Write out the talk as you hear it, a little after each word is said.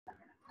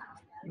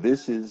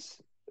This is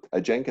a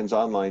Jenkins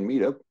online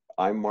meetup.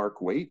 I'm Mark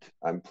Waite.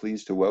 I'm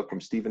pleased to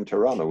welcome Stephen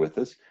Terrana with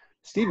us.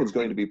 Stephen's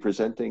going to be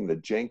presenting the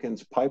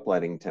Jenkins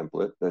pipelining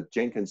template, the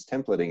Jenkins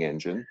Templating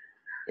Engine,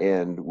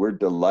 and we're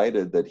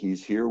delighted that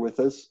he's here with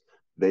us.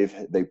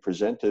 They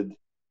presented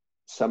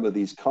some of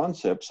these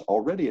concepts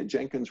already at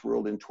Jenkins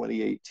World in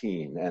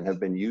 2018 and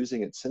have been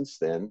using it since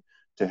then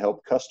to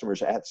help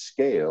customers at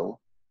scale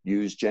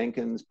use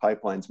Jenkins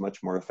pipelines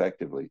much more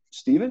effectively.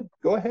 Stephen,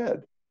 go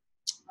ahead.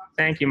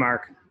 Thank you,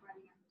 Mark.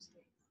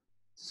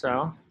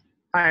 So,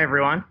 hi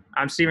everyone.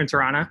 I'm Stephen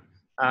Terrana.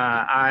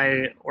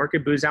 I work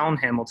at Booz Allen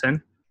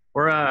Hamilton.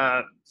 We're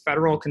a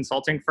federal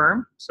consulting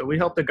firm, so we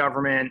help the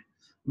government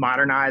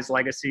modernize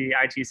legacy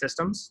IT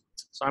systems.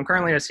 So I'm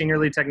currently a senior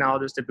lead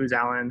technologist at Booz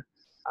Allen.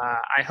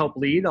 I help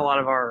lead a lot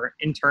of our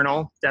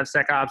internal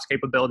DevSecOps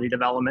capability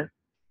development.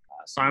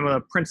 So I'm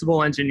a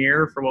principal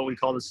engineer for what we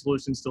call the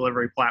Solutions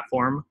Delivery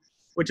Platform,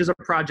 which is a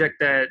project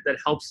that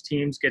helps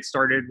teams get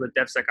started with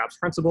DevSecOps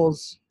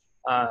principles.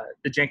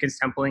 The Jenkins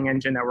Templating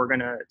Engine that we're going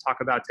to talk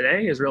about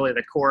today is really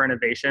the core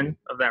innovation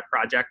of that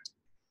project.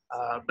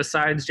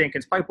 Besides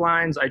Jenkins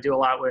pipelines, I do a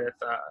lot with,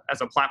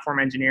 as a platform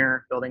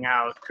engineer, building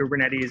out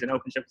Kubernetes and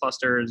OpenShift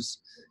clusters.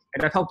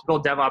 And I've helped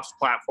build DevOps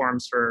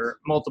platforms for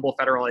multiple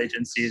federal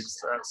agencies,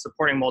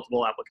 supporting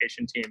multiple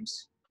application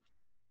teams.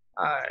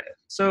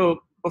 So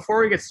before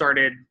we get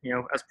started,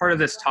 as part of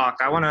this talk,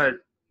 I want to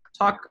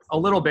talk a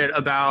little bit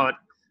about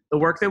the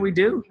work that we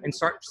do and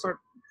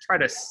try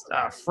to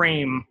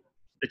frame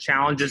the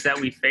challenges that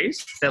we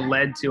faced that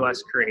led to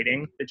us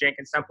creating the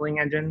Jenkins Templating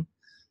Engine.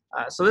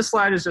 So this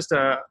slide is just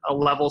a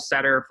level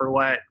setter for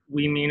what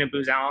we mean at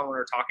Booz Allen when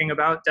we're talking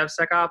about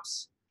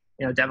DevSecOps.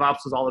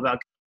 DevOps is all about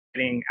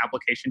getting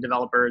application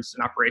developers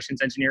and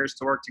operations engineers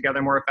to work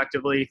together more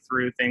effectively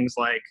through things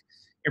like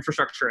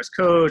infrastructure as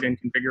code and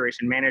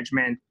configuration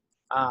management.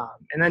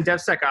 And then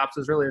DevSecOps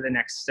is really the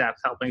next step,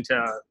 helping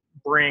to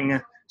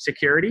bring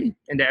security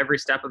into every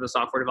step of the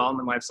software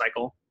development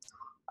lifecycle.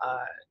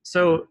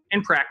 So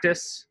in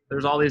practice,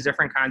 there's all these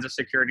different kinds of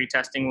security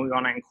testing we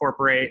want to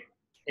incorporate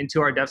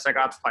into our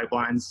DevSecOps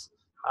pipelines.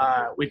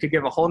 We could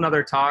give a whole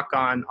nother talk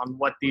on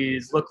what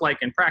these look like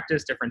in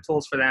practice, different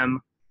tools for them.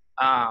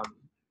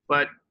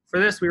 But for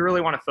this, we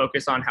really want to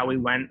focus on how we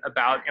went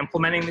about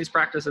implementing these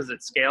practices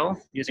at scale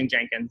using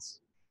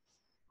Jenkins.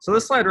 So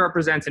this slide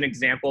represents an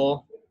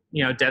example,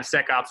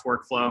 DevSecOps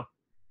workflow.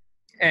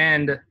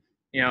 And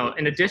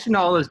in addition to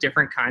all those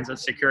different kinds of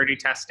security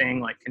testing,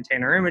 like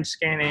container image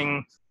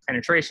scanning,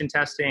 penetration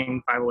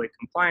testing, 508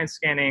 compliance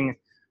scanning,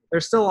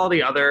 there's still all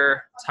the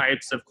other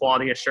types of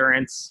quality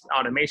assurance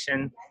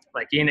automation,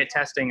 like unit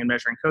testing and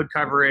measuring code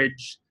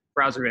coverage,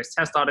 browser-based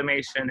test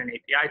automation, and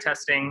API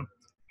testing.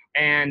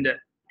 And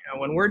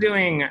when we're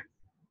doing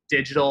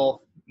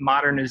digital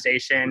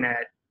modernization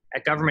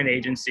at government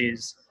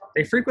agencies,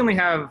 they frequently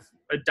have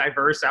a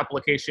diverse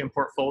application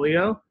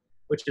portfolio,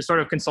 which is sort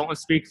of consultant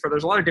speak for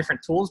there's a lot of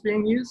different tools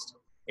being used.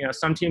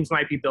 Some teams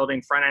might be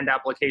building front-end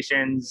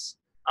applications.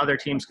 Other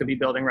teams could be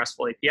building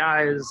RESTful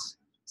APIs.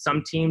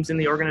 Some teams in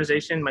the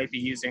organization might be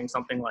using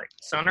something like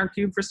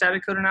SonarQube for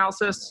static code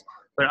analysis,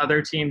 but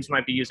other teams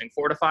might be using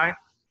Fortify.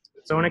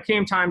 So when it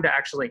came time to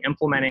actually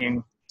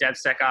implementing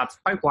DevSecOps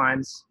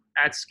pipelines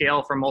at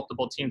scale for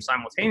multiple teams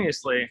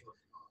simultaneously,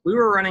 we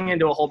were running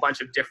into a whole bunch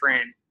of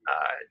different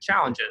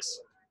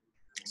challenges.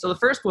 So the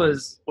first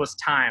was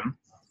time,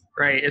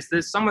 right? Is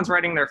this someone's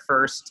writing their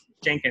first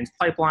Jenkins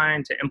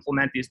pipeline to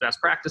implement these best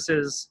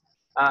practices?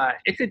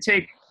 It could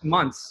take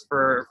months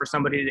for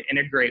somebody to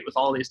integrate with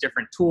all these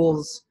different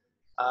tools.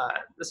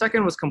 The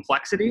second was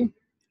complexity.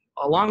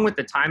 Along with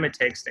the time it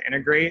takes to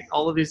integrate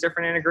all of these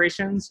different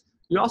integrations,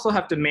 you also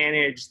have to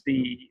manage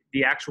the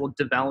actual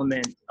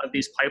development of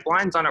these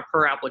pipelines on a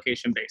per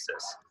application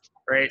basis,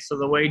 right? So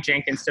the way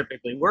Jenkins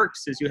typically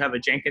works is you have a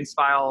Jenkins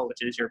file,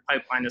 which is your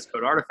pipeline as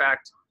code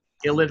artifact.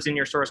 It lives in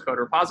your source code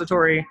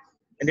repository,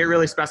 and it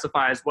really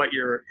specifies what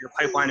your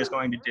pipeline is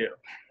going to do.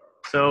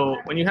 So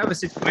when you have a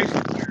situation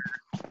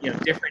where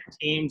different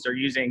teams are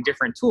using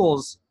different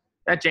tools,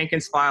 that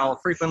Jenkins file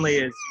frequently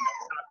is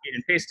copied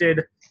and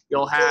pasted.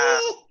 You'll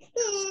have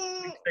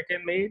tweaks that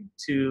get made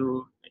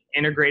to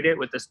integrate it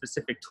with the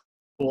specific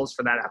tools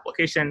for that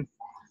application,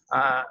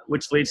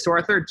 which leads to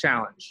our third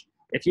challenge.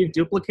 If you've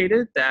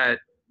duplicated that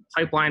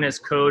pipeline as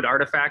code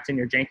artifact in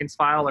your Jenkins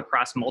file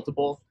across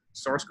multiple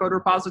source code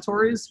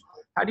repositories,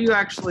 how do you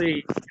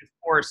actually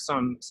enforce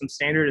some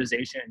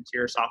standardization to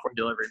your software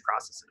delivery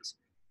processes?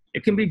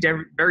 It can be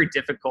very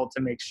difficult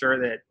to make sure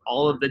that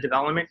all of the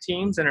development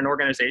teams in an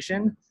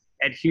organization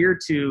adhere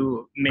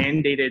to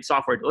mandated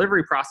software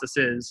delivery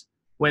processes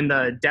when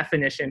the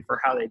definition for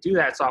how they do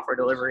that software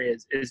delivery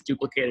is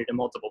duplicated in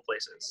multiple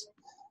places.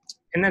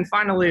 And then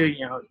finally,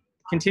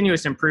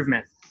 continuous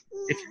improvement.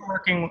 If you're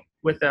working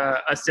with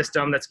a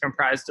system that's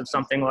comprised of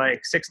something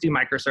like 60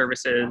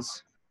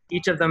 microservices,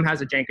 each of them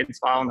has a Jenkins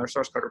file in their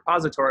source code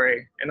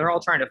repository, and they're all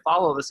trying to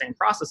follow the same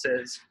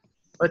processes.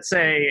 Let's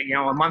say,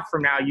 a month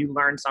from now, you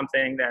learn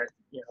something that,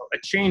 a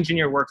change in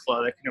your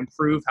workflow that can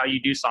improve how you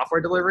do software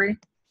delivery.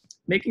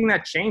 making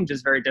that change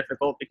is very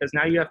difficult because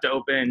now you have to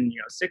open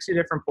 60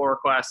 different pull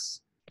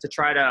requests to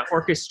try to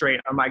orchestrate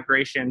a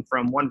migration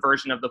from one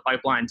version of the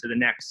pipeline to the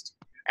next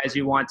as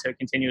you want to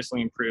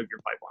continuously improve your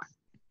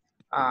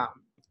pipeline.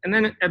 And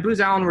then at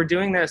Booz Allen, we're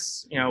doing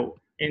this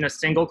in a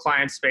single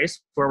client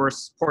space where we're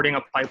supporting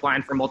a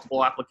pipeline for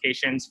multiple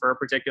applications for a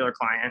particular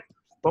client,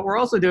 but we're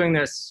also doing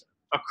this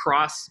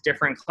across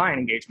different client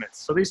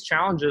engagements. So these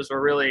challenges were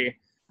really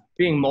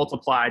being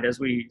multiplied as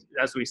we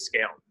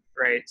scaled,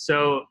 right?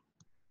 So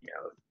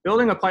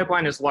building a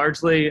pipeline is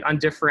largely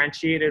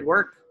undifferentiated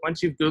work.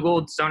 Once you've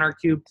Googled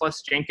SonarQube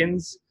plus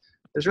Jenkins,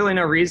 there's really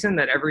no reason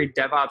that every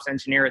DevOps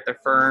engineer at the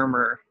firm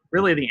or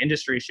really the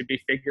industry should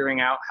be figuring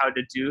out how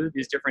to do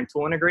these different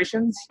tool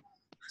integrations.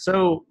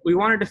 So we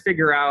wanted to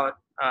figure out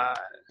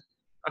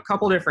a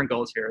couple different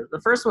goals here.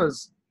 The first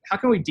was, how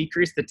can we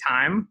decrease the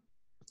time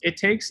it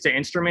takes to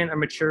instrument a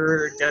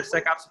mature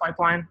DevSecOps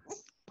pipeline?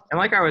 And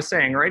like I was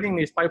saying, writing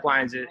these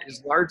pipelines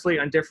is largely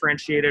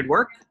undifferentiated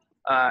work.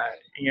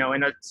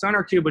 And a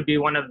SonarQube would be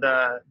one of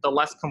the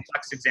less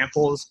complex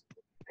examples.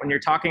 When you're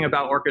talking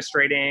about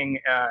orchestrating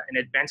an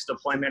advanced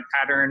deployment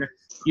pattern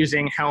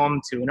using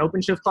Helm to an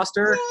OpenShift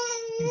cluster, it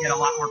can get a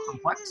lot more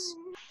complex.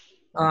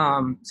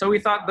 So we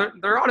thought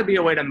there ought to be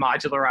a way to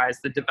modularize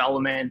the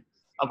development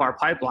of our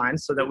pipelines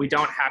so that we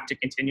don't have to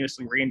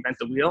continuously reinvent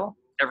the wheel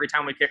every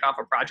time we kick off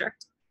a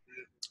project.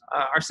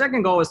 Our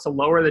second goal is to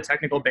lower the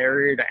technical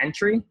barrier to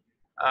entry.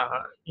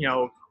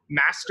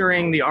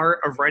 Mastering the art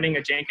of writing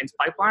a Jenkins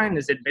pipeline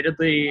is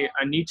admittedly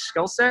a niche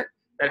skill set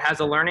that has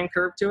a learning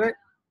curve to it.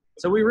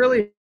 So we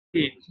really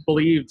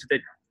believed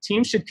that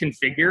teams should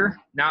configure,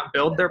 not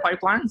build their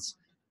pipelines,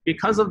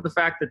 because of the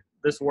fact that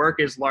this work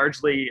is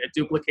largely a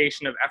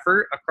duplication of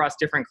effort across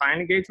different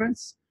client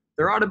engagements.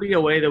 There ought to be a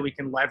way that we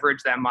can leverage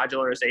that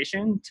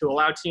modularization to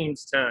allow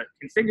teams to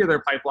configure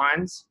their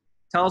pipelines,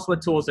 tell us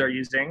what tools they're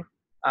using,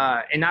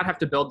 and not have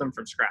to build them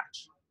from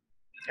scratch.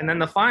 And then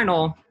the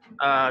final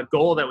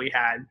goal that we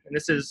had, and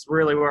this is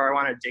really where I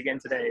want to dig in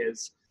today,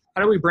 is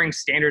how do we bring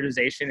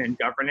standardization and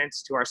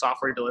governance to our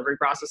software delivery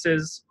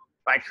processes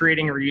by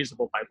creating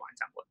reusable pipeline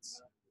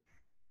templates?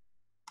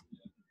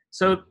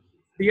 So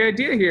the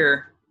idea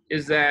here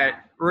is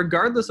that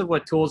regardless of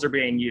what tools are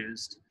being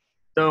used,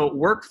 the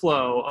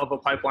workflow of a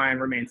pipeline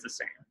remains the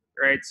same,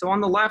 right? So on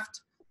the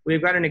left,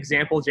 we've got an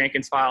example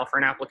Jenkins file for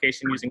an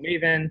application using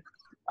Maven.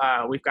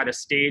 We've got a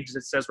stage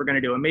that says we're going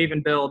to do a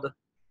Maven build.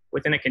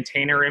 Within a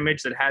container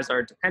image that has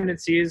our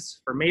dependencies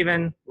for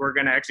Maven, we're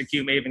going to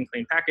execute Maven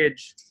clean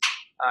package,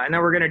 and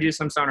then we're going to do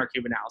some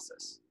SonarQube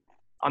analysis.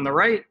 On the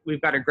right,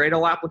 we've got a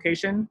Gradle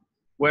application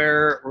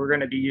where we're going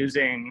to be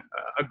using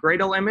a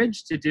Gradle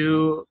image to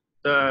do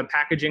the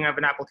packaging of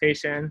an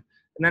application. And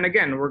then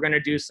again, we're going to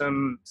do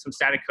some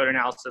static code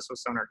analysis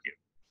with SonarQube.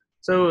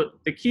 So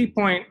the key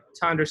point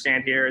to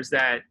understand here is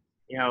that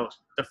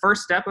the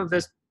first step of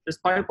this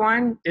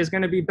pipeline is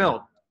going to be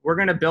build. We're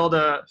going to build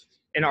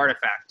an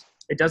artifact.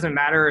 It doesn't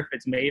matter if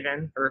it's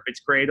Maven or if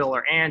it's Gradle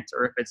or Ant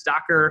or if it's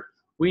Docker.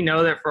 We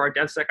know that for our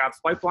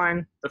DevSecOps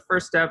pipeline, the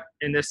first step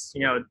in this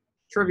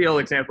trivial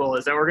example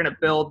is that we're going to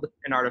build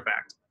an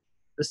artifact.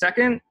 The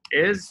second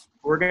is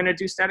we're going to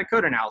do static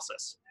code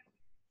analysis.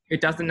 It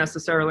doesn't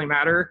necessarily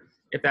matter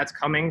if that's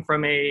coming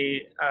from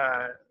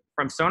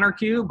from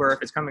SonarQube or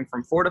if it's coming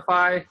from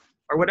Fortify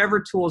or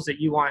whatever tools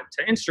that you want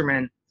to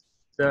instrument.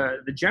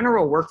 The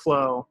general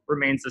workflow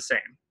remains the same.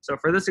 So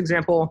for this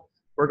example,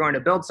 we're going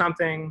to build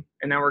something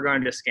and then we're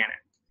going to scan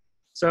it.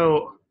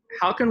 So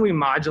how can we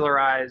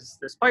modularize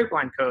this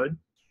pipeline code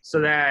so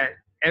that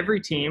every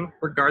team,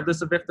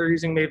 regardless of if they're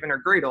using Maven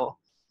or Gradle,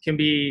 can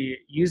be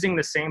using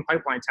the same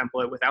pipeline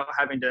template without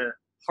having to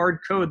hard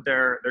code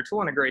their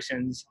tool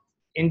integrations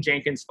in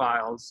Jenkins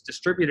files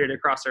distributed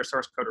across their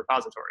source code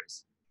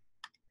repositories?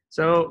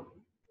 So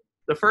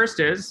the first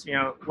is,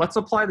 let's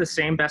apply the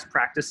same best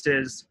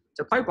practices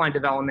to pipeline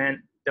development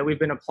that we've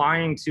been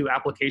applying to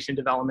application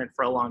development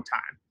for a long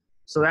time.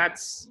 So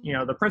that's,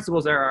 the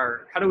principles there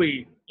are, how do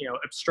we,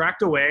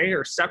 abstract away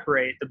or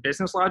separate the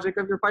business logic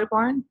of your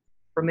pipeline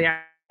from the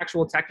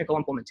actual technical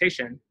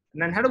implementation?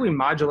 And then how do we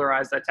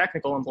modularize that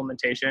technical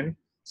implementation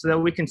so that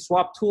we can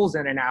swap tools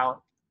in and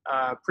out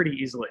pretty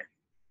easily?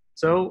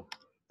 So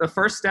the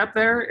first step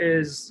there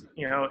is,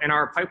 in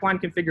our pipeline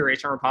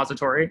configuration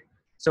repository,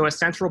 so a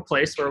central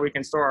place where we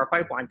can store our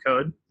pipeline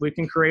code, we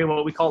can create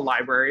what we call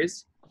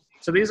libraries.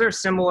 So these are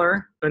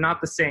similar, but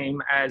not the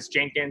same as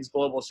Jenkins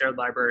global shared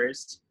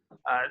libraries.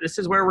 This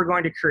is where we're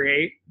going to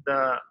create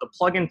the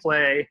plug and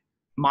play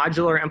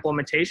modular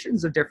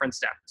implementations of different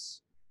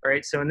steps,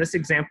 right? So in this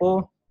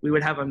example, we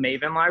would have a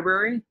Maven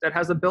library that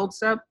has a build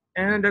step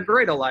and a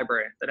Gradle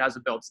library that has a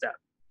build step.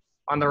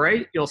 On the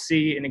right, you'll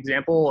see an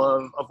example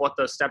of what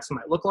those steps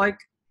might look like.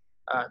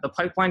 The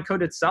pipeline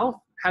code itself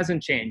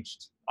hasn't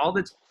changed. All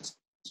that's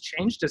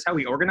changed is how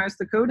we organize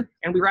the code,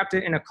 and we wrapped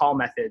it in a call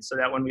method so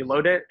that when we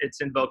load it,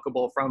 it's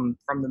invocable from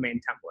the main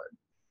template.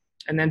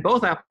 And then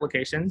both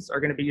applications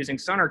are going to be using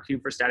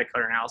SonarQube for static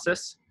code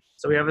analysis.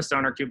 So we have a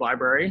SonarQube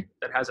library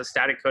that has a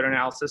static code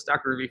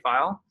analysis.groovy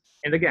file.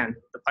 And again,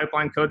 the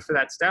pipeline code for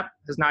that step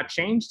has not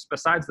changed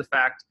besides the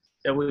fact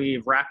that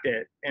we've wrapped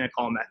it in a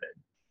call method.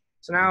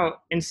 So now,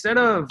 instead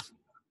of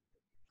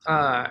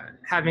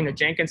having a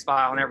Jenkins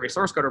file in every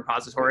source code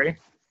repository,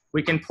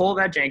 we can pull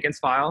that Jenkins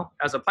file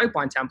as a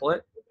pipeline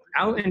template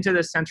out into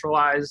the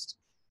centralized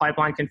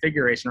pipeline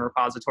configuration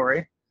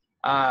repository.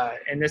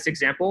 In this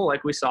example,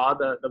 like we saw,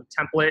 the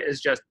template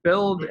is just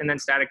build and then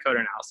static code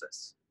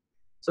analysis.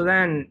 So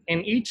then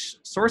in each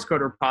source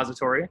code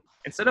repository,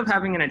 instead of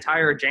having an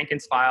entire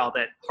Jenkins file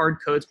that hard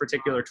codes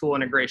particular tool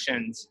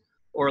integrations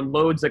or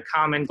loads a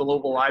common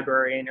global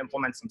library and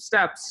implements some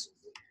steps,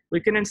 we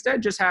can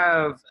instead just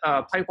have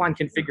a pipeline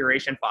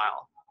configuration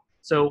file.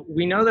 So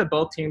we know that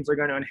both teams are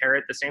going to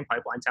inherit the same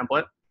pipeline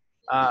template.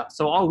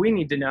 So all we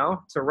need to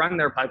know to run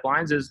their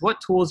pipelines is what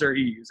tools are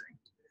you using.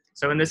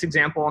 So in this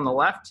example on the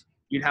left,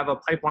 you'd have a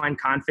pipeline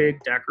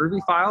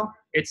config.groovy file.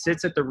 It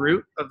sits at the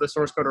root of the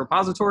source code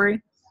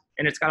repository,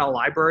 and it's got a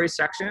library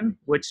section,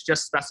 which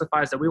just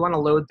specifies that we want to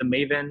load the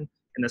Maven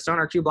and the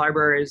SonarQube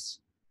libraries.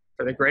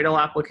 For the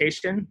Gradle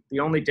application, the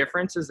only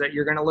difference is that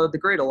you're going to load the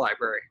Gradle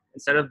library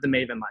instead of the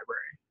Maven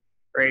library,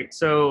 right?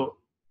 So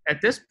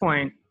at this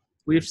point,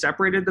 we've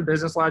separated the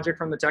business logic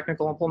from the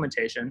technical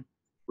implementation.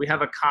 We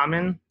have a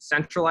common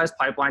centralized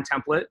pipeline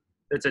template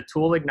that's a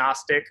tool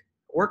agnostic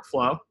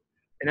workflow.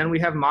 And then we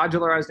have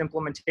modularized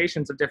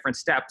implementations of different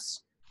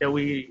steps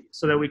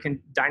so that we can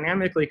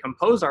dynamically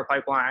compose our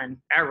pipeline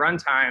at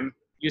runtime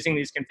using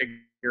these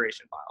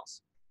configuration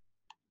files.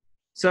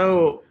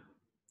 So,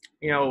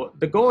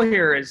 the goal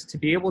here is to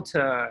be able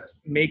to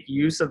make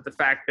use of the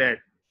fact that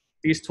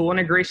these tool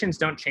integrations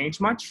don't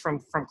change much from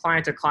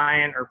client to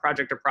client or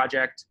project to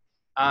project.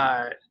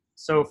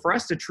 So for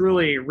us to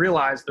truly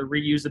realize the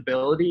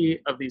reusability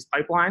of these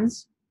pipeline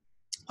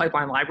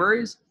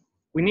libraries,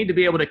 we need to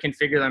be able to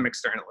configure them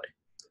externally.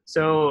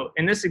 So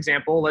in this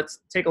example, let's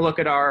take a look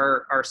at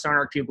our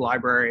SonarQube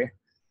library.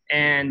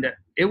 And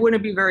it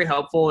wouldn't be very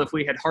helpful if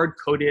we had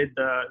hard-coded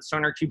the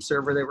SonarQube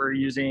server that we're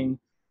using,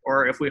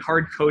 or if we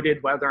hard-coded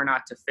whether or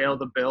not to fail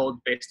the build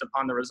based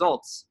upon the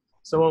results.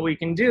 So what we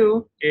can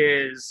do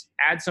is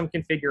add some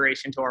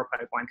configuration to our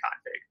pipeline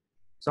config.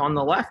 So on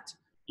the left,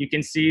 you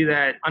can see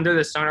that under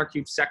the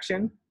SonarQube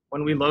section,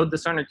 when we load the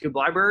SonarQube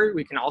library,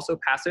 we can also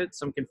pass it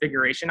some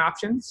configuration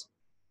options.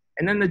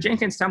 And then the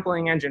Jenkins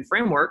Templating Engine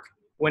framework,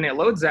 when it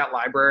loads that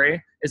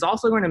library, is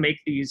also going to make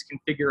these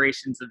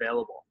configurations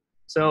available.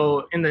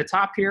 So in the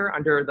top here,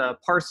 under the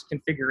parse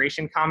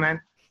configuration comment,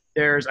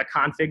 there's a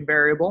config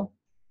variable.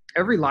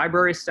 Every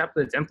library step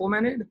that's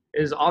implemented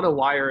is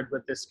auto-wired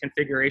with this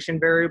configuration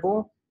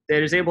variable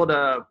that is able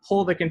to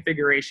pull the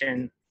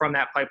configuration from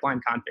that pipeline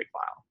config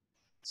file.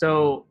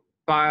 So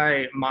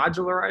by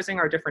modularizing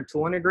our different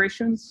tool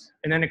integrations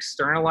and then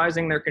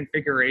externalizing their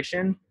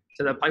configuration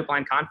to the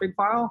pipeline config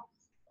file,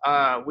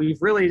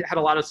 we've really had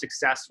a lot of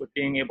success with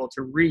being able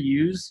to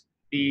reuse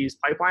these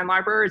pipeline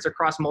libraries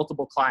across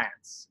multiple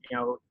clients.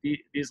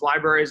 These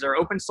libraries are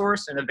open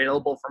source and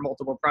available for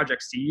multiple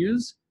projects to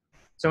use.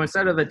 So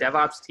instead of a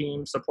DevOps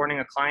team supporting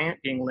a client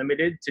being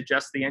limited to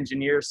just the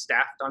engineers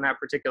staffed on that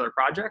particular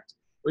project,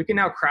 we can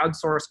now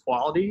crowdsource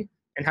quality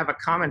and have a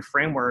common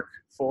framework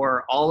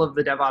for all of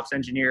the DevOps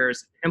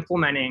engineers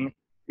implementing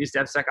these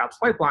DevSecOps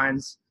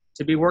pipelines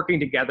to be working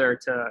together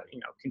to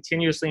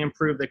continuously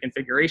improve the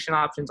configuration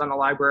options on the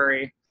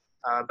library,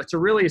 but to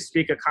really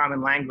speak a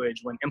common language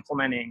when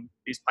implementing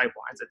these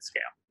pipelines at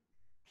scale.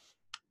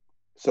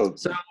 So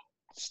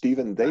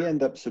Stephen, they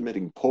end up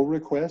submitting pull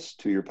requests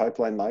to your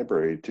pipeline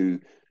library to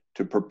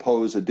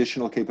propose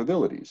additional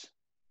capabilities.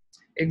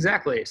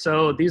 Exactly.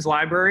 So these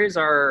libraries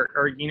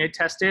are unit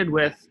tested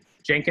with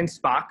Jenkins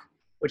Spock,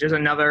 which is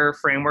another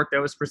framework that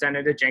was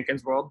presented at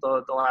Jenkins World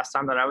the last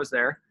time that I was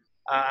there.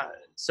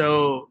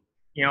 So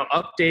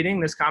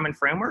updating this common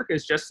framework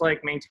is just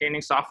like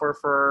maintaining software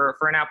for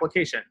an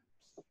application.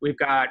 We've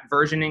got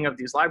versioning of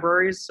these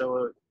libraries.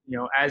 So,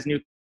 as new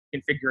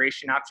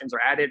configuration options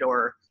are added,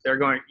 or you're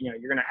going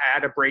to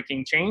add a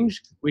breaking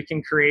change, we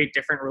can create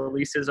different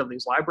releases of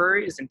these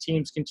libraries, and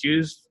teams can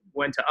choose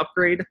when to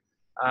upgrade,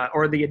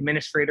 or the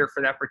administrator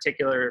for that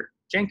particular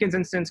Jenkins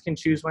instance can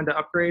choose when to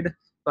upgrade.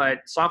 But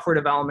software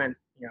development,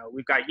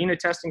 we've got unit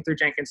testing through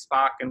Jenkins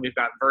Spock, and we've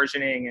got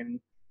versioning and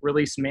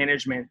release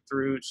management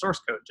through source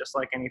code, just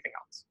like anything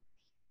else.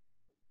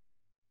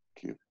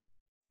 Thank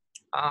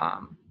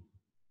you.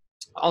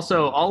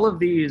 Also, all of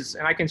these,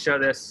 and I can show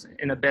this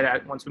in a bit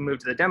once we move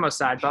to the demo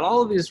side, but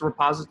all of these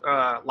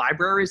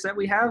libraries that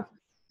we have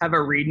a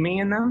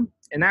README in them.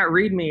 And that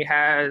README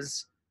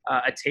has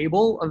a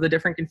table of the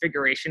different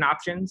configuration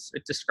options.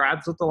 It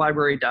describes what the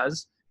library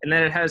does. And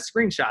then it has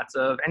screenshots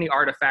of any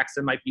artifacts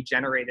that might be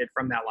generated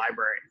from that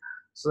library.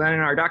 So then in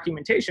our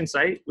documentation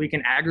site, we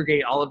can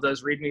aggregate all of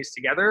those READMEs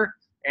together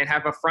and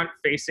have a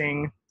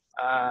front-facing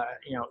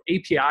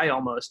API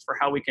almost for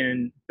how we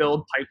can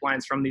build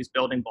pipelines from these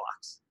building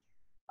blocks.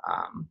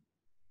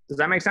 Does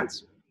that make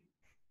sense?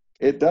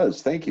 It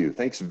does. Thank you.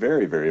 Thanks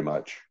very, very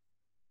much.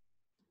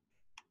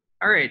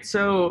 All right.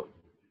 So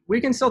we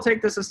can still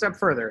take this a step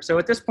further. So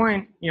at this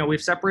point,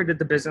 we've separated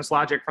the business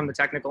logic from the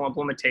technical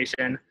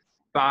implementation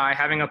by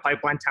having a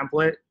pipeline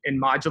template in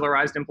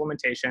modularized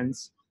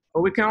implementations.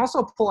 but we can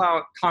also pull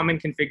out common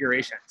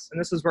configurations. And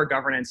this is where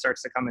governance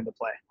starts to come into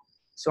play.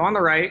 So on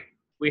the right,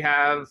 we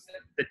have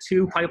the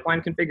two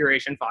pipeline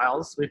configuration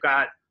files. We've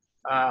got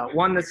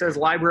one that says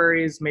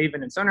libraries,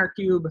 Maven, and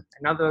SonarQube,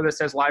 another that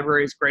says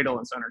libraries, Gradle,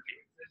 and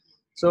SonarQube.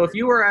 So if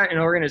you were at an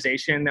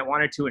organization that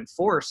wanted to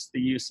enforce the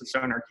use of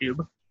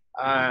SonarQube,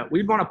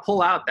 we'd want to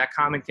pull out that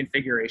common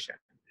configuration,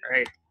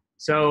 right?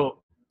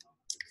 So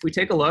if we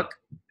take a look,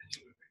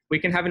 we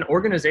can have an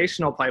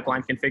organizational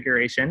pipeline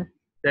configuration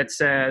that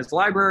says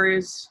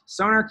libraries,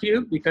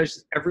 SonarQube,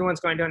 because everyone's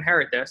going to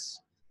inherit this.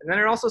 And then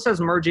it also says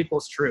merge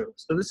equals true.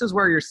 So this is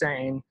where you're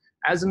saying,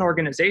 as an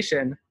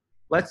organization,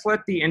 let's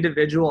let the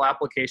individual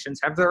applications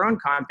have their own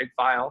config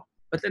file,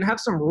 but then have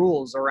some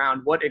rules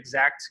around what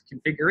exact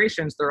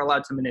configurations they're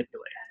allowed to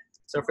manipulate.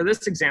 So for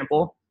this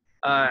example,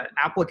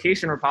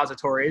 application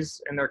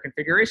repositories in their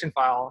configuration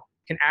file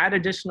can add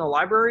additional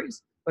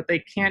libraries, but they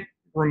can't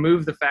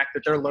remove the fact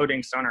that they're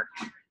loading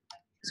SonarQube.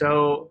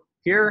 So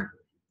here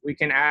we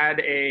can add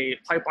a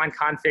pipeline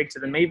config to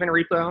the Maven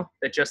repo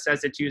that just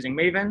says it's using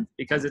Maven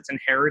because it's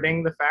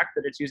inheriting the fact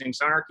that it's using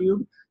SonarQube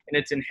and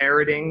it's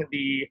inheriting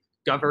the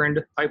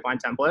governed pipeline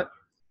template.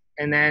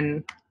 And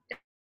then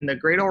in the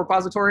Gradle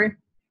repository,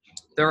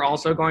 they're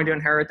also going to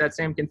inherit that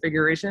same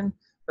configuration,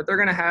 but they're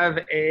going to have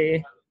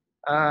a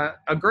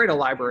Gradle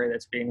library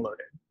that's being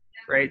loaded,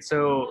 right?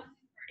 So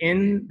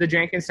in the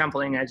Jenkins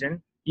Templating Engine,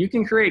 you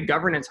can create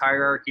governance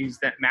hierarchies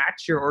that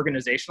match your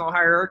organizational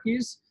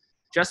hierarchies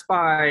just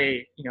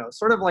by,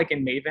 sort of like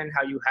in Maven,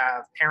 how you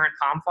have parent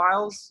com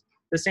files.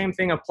 The same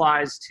thing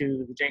applies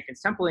to the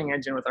Jenkins Templating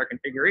Engine with our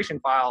configuration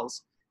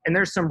files. And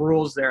there's some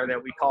rules there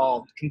that we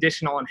call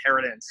conditional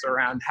inheritance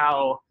around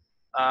how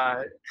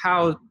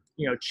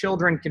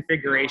children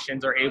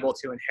configurations are able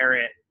to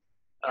inherit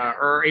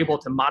or are able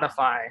to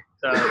modify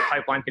the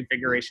pipeline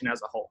configuration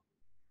as a whole.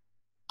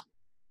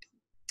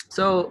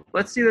 So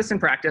let's see this in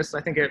practice. I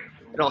think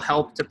it'll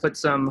help to put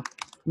some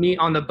meat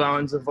on the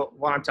bones of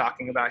what I'm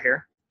talking about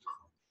here.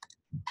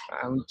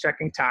 I'm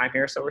checking time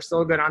here, so we're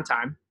still good on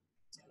time.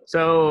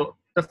 So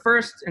the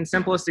first and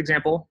simplest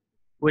example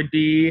would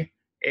be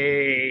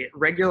a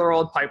regular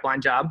old pipeline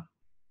job.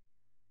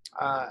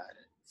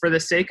 For the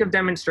sake of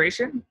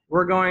demonstration,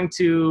 we're going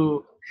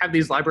to have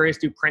these libraries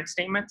do print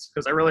statements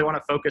because I really want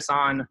to focus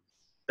on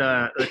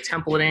the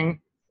templating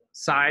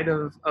side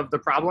of the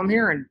problem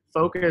here and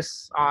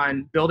focus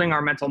on building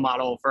our mental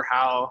model for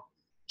how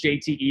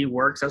JTE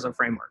works as a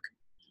framework.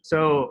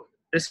 So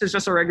this is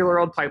just a regular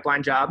old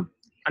pipeline job.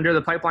 Under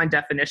the pipeline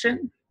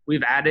definition,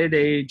 we've added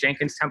a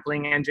Jenkins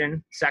Templating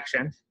Engine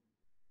section.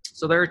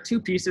 So there are two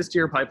pieces to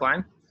your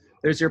pipeline.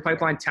 There's your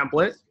pipeline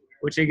template,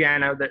 which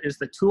again is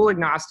the tool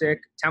agnostic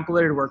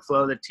templated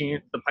workflow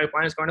the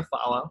pipeline is going to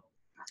follow.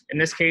 In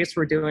this case,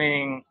 we're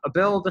doing a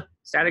build,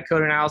 static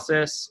code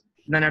analysis,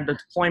 and then a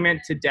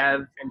deployment to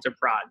dev and to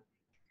prod.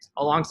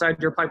 Alongside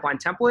your pipeline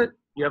template,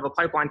 you have a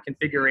pipeline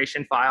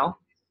configuration file.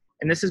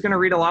 And this is going to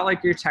read a lot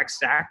like your tech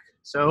stack.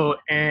 So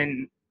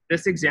in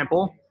this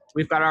example,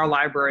 we've got our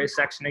library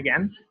section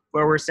again,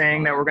 where we're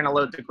saying that we're going to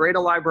load the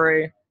Gradle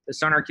library, the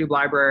SonarQube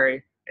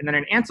library, and then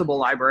an Ansible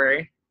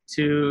library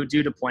to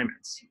do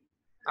deployments.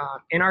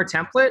 In our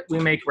template, we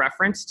make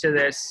reference to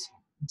this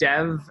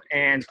dev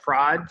and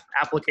prod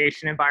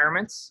application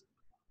environments.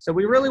 So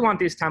we really want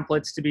these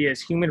templates to be as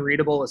human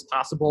readable as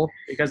possible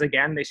because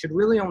again, they should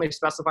really only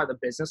specify the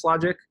business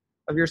logic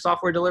of your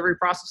software delivery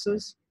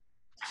processes.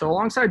 So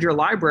alongside your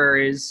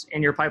libraries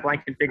in your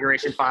pipeline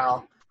configuration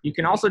file, you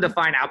can also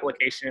define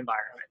application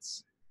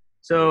environments.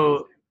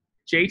 So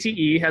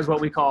JTE has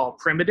what we call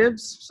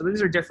primitives. So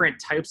these are different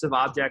types of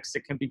objects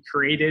that can be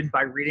created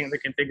by reading the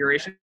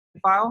configuration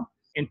file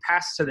and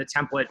passed to the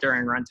template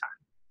during runtime.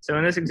 So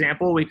in this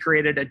example, we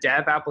created a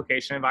dev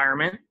application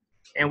environment,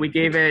 and we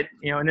gave it,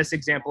 in this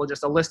example,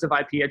 just a list of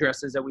IP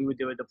addresses that we would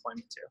do a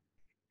deployment to.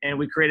 And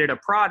we created a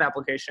prod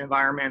application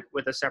environment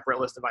with a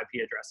separate list of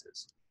IP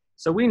addresses.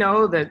 So we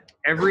know that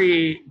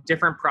every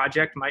different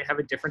project might have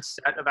a different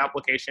set of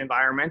application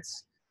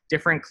environments.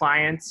 Different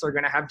clients are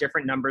going to have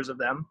different numbers of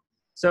them.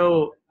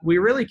 So we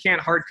really can't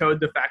hard code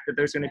the fact that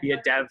there's going to be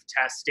a dev,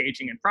 test,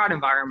 staging, and prod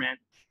environment.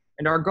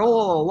 And our goal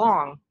all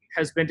along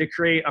has been to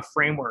create a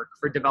framework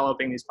for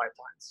developing these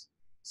pipelines.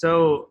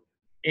 So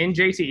in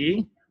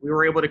JTE, we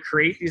were able to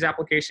create these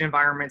application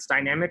environments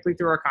dynamically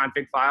through our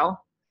config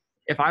file.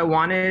 If I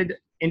wanted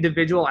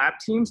individual app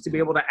teams to be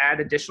able to add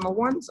additional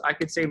ones, I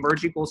could say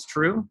merge equals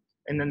true,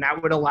 and then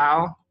that would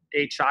allow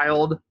a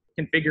child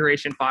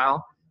configuration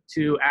file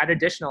to add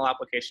additional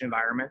application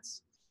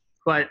environments.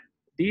 But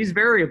these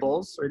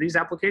variables or these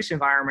application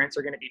environments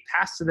are going to be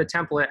passed to the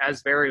template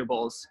as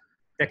variables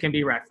that can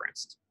be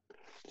referenced.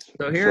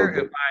 So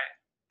here,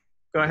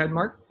 go ahead,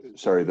 Mark.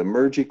 Sorry, the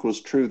merge equals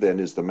true then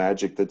is the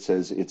magic that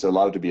says it's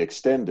allowed to be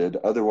extended.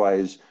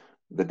 Otherwise,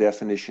 the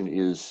definition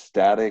is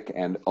static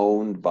and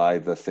owned by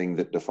the thing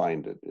that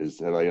defined it.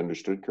 Have I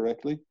understood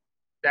correctly?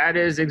 That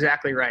is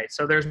exactly right.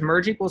 So there's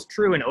merge equals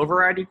true and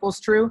override equals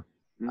true.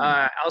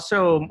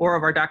 Also more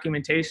of our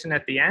documentation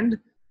at the end,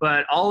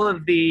 but all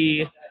of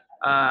the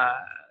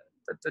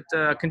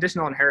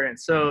conditional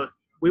inheritance. So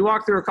we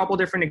walk through a couple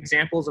different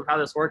examples of how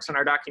this works in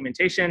our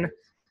documentation,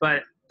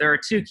 but there are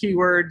two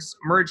keywords,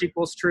 merge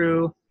equals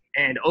true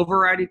and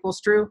override equals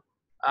true.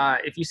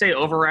 If you say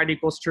override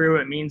equals true,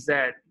 it means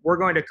that we're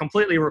going to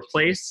completely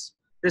replace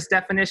this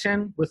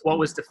definition with what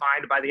was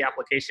defined by the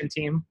application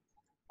team.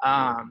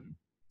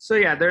 So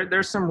yeah,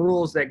 there's some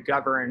rules that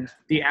govern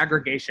the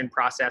aggregation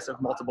process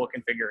of multiple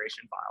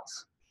configuration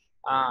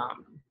files.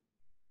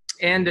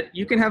 And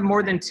you can have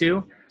more than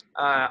two.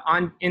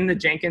 In the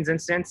Jenkins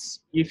instance,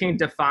 you can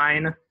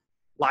define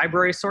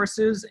library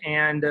sources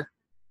and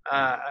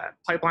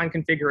pipeline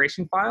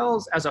configuration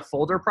files as a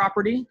folder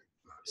property.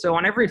 So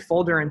on every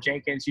folder in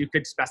Jenkins, you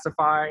could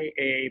specify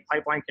a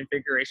pipeline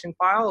configuration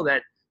file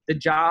that the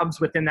jobs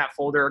within that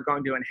folder are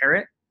going to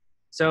inherit.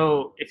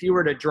 So if you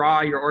were to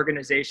draw your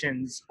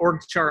organization's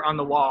org chart on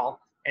the wall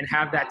and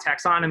have that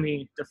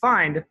taxonomy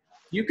defined,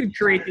 you could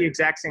create the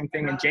exact same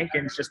thing in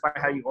Jenkins just by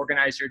how you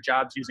organize your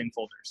jobs using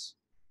folders.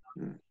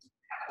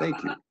 Thank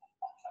you.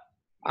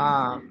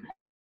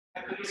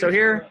 So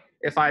here,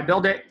 if I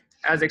build it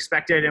as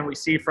expected, and we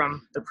see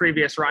from the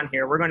previous run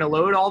here, we're going to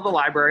load all the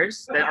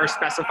libraries that are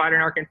specified in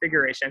our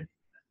configuration.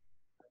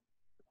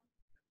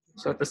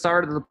 So at the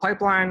start of the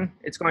pipeline,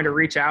 it's going to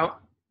reach out.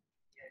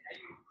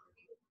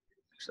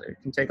 So you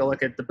can take a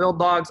look at the build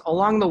logs.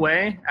 Along the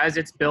way, as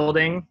it's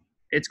building,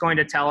 it's going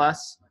to tell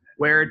us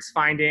where it's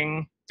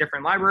finding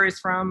different libraries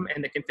from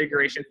and the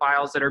configuration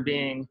files that are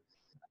being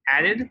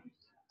added.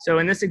 So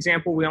in this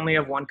example, we only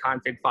have one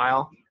config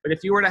file. But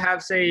if you were to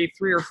have, say,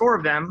 3 or 4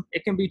 of them,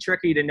 it can be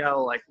tricky to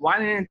know, like, why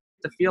didn't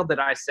the field that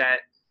I set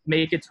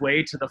make its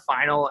way to the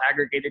final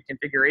aggregated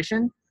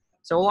configuration?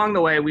 So along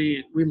the way,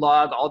 we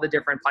log all the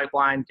different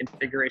pipeline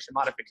configuration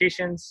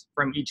modifications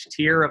from each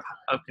tier of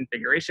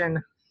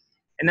configuration.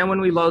 And then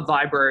when we load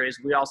libraries,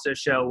 we also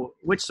show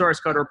which source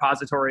code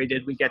repository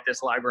did we get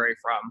this library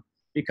from,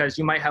 because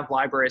you might have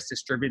libraries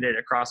distributed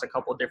across a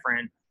couple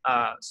different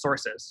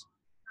sources.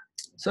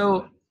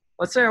 So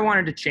let's say I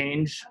wanted to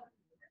change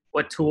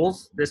what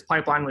tools this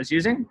pipeline was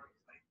using.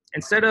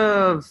 Instead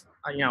of,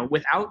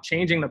 without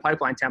changing the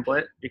pipeline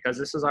template, because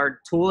this is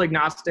our tool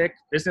agnostic,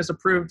 business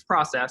approved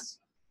process,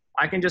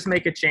 I can just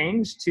make a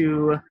change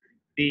to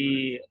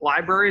the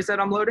libraries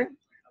that I'm loading.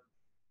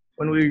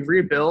 When we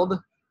rebuild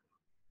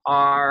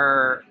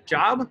our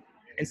job,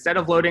 instead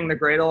of loading the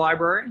Gradle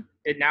library,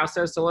 it now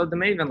says to load the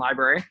Maven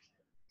library.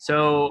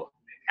 So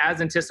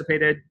as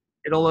anticipated,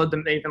 it'll load the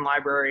Maven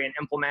library and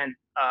implement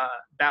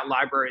that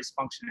library's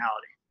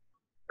functionality,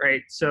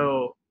 right?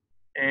 So,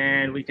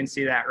 and we can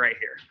see that right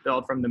here,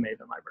 build from the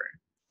Maven library.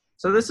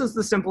 So this is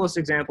the simplest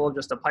example of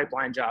just a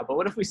pipeline job. But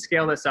what if we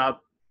scale this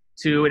up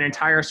to an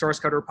entire source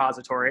code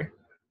repository?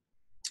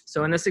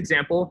 So in this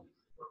example,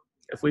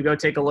 if we go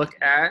take a look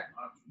at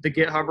the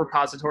GitHub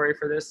repository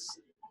for this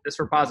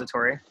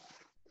repository,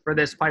 for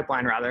this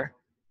pipeline rather,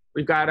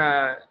 we've got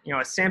a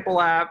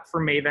sample app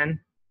for Maven.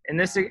 In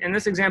this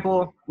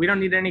example, we don't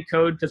need any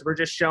code because we're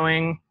just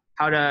showing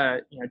how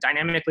to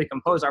dynamically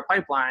compose our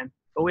pipeline.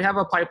 But we have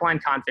a pipeline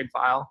config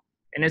file,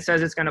 and it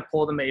says it's going to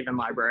pull the Maven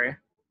library.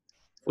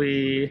 If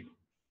we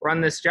run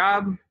this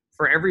job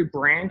for every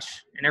branch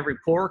and every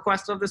pull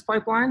request of this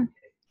pipeline,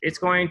 it's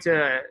going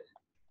to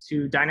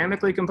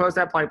dynamically compose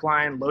that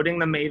pipeline, loading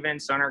the Maven,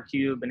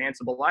 SonarQube, and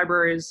Ansible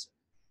libraries.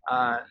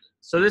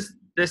 So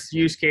this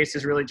use case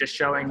is really just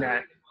showing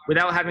that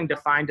without having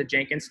defined a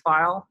Jenkins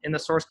file in the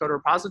source code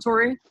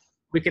repository,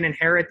 we can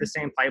inherit the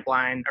same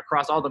pipeline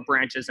across all the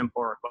branches and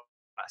pull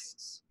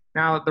requests.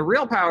 Now, the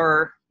real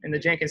power in the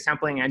Jenkins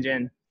Templating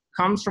Engine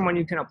comes from when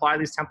you can apply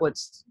these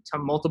templates to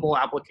multiple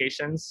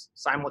applications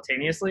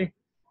simultaneously.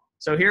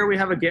 So here we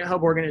have a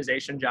GitHub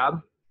organization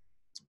job.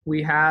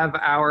 We have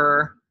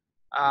our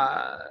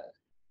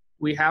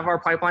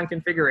pipeline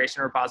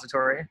configuration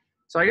repository.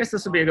 So I guess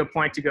this would be a good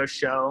point to go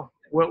show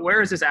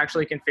where is this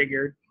actually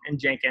configured in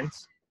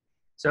Jenkins.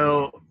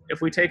 So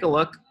if we take a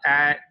look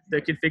at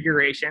the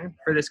configuration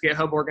for this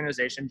GitHub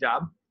organization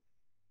job,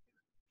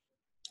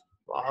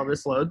 while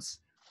this loads,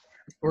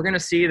 we're going to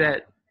see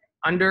that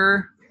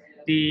under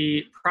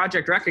the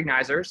project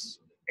recognizers,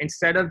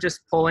 instead of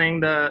just pulling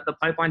the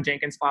pipeline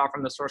Jenkins file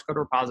from the source code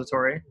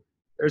repository,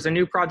 there's a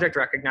new project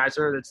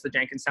recognizer that's the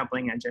Jenkins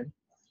Templating Engine.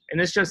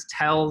 And this just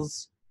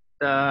tells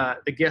the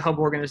GitHub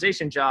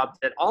organization job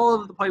that all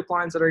of the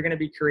pipelines that are going to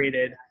be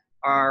created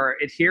are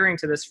adhering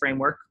to this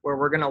framework where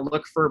we're going to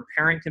look for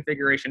parent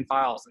configuration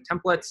files and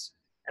templates,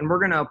 and we're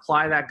going to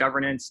apply that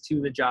governance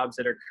to the jobs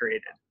that are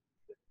created.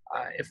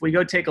 If we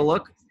go take a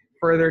look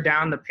further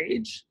down the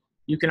page,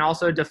 you can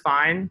also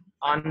define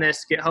on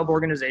this GitHub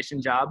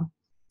organization job,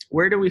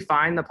 where do we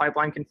find the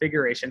pipeline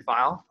configuration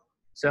file?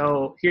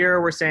 So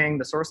here we're saying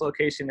the source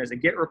location is a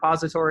Git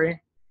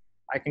repository.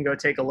 I can go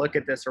take a look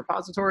at this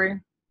repository.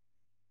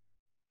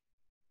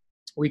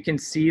 We can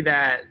see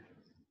that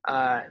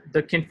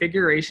the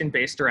configuration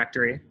base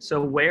directory,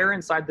 so where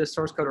inside this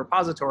source code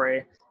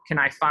repository can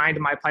I find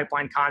my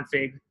pipeline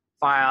config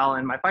file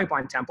and my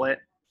pipeline template,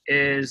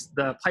 is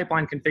the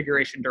pipeline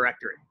configuration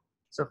directory.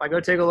 So if I go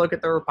take a look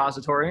at the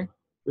repository,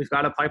 we've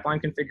got a pipeline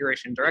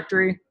configuration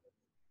directory.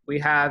 we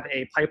have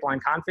a pipeline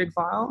config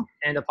file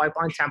and a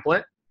pipeline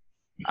template.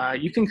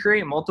 You can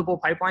create multiple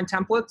pipeline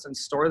templates and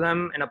store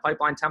them in a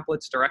pipeline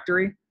templates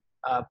directory.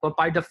 But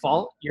by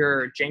default,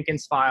 your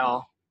Jenkins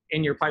file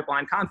in your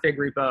pipeline config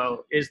repo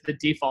is the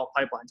default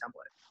pipeline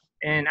template.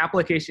 And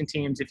application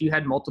teams, if you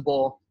had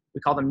multiple, we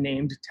call them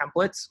named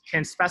templates,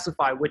 can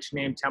specify which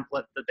named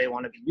template that they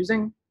want to be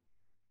using.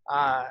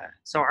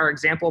 So our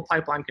example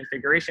pipeline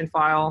configuration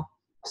file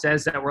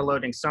says that we're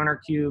loading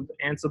SonarQube,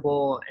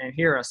 Ansible, and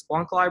here a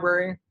Splunk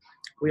library.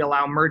 We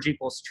allow merge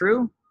equals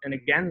true. And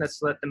again, that's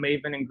so that the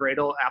Maven and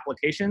Gradle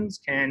applications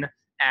can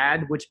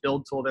add which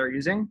build tool they're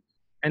using.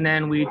 And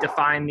then we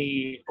define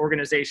the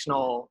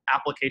organizational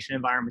application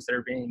environments that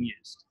are being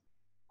used.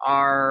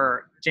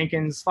 Our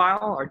Jenkins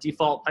file, our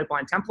default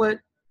pipeline template,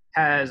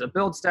 has a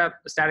build step,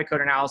 a static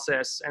code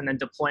analysis, and then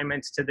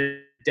deployments to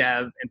the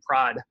dev and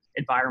prod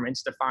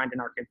environments defined in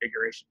our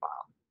configuration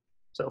file.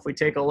 So if we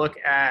take a look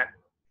at,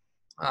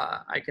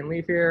 I can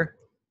leave here,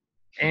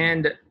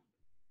 and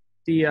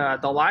the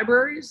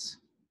libraries,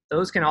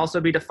 those can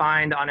also be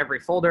defined on every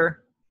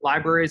folder.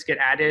 Libraries get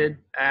added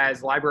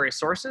as library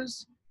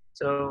sources.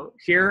 So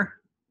here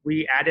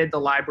we added the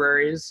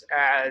libraries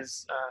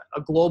as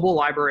a global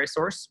library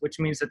source, which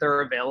means that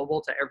they're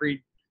available to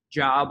every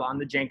job on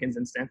the Jenkins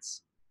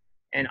instance.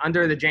 And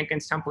under the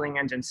Jenkins Templating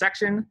Engine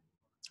section,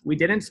 we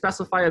didn't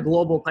specify a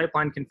global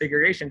pipeline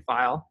configuration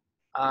file,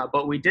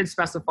 but we did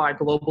specify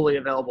globally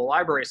available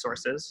library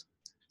sources.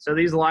 So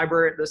this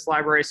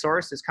library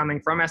source is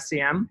coming from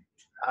SCM.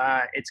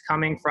 It's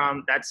coming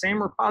from that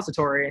same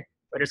repository,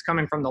 but it's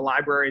coming from the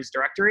libraries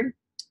directory.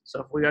 So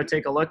if we go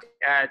take a look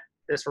at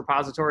this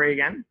repository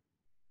again,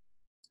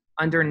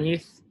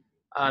 underneath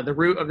the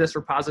root of this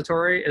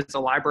repository is the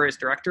libraries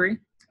directory.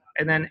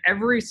 And then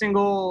every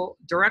single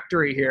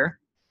directory here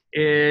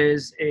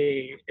is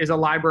a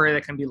library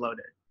that can be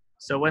loaded.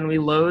 So when we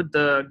load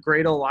the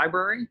Gradle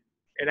library,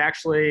 it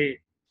actually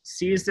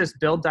sees this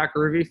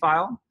build.groovy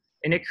file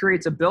and it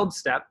creates a build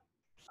step.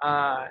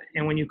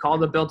 And when you call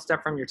the build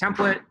step from your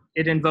template,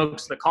 it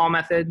invokes the call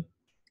method,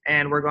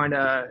 and we're going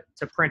to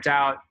print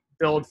out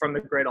build from the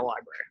Gradle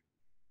library.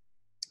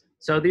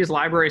 So these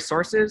library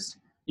sources,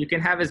 you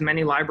can have as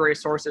many library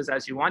sources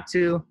as you want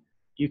to.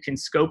 You can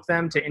scope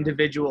them to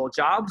individual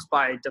jobs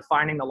by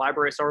defining the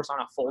library source on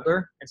a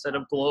folder instead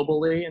of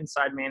globally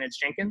inside Managed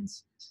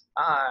Jenkins.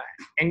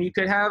 And you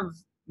could have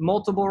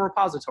multiple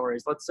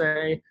repositories. Let's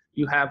say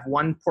you have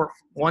one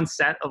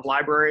set of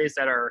libraries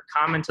that are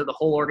common to the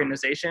whole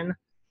organization,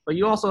 but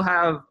you also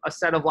have a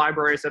set of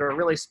libraries that are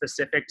really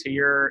specific to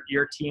your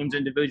team's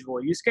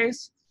individual use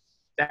case.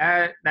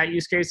 That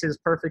use case is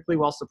perfectly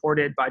well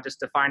supported by just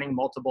defining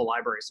multiple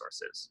library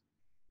sources.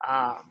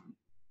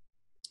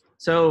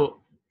 So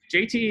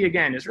JTE,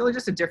 again, is really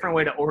just a different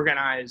way to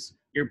organize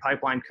your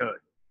pipeline code.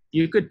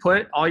 You could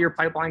put all your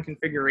pipeline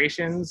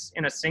configurations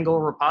in a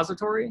single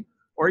repository,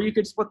 or you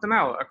could split them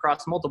out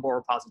across multiple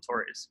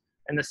repositories.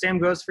 And the same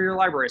goes for your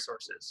library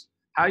sources.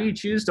 How you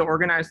choose to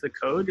organize the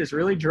code is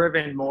really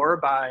driven more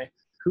by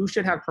who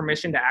should have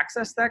permission to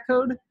access that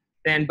code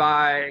than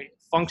by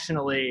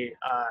functionally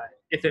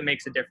if it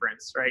makes a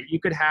difference, right? You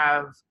could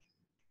have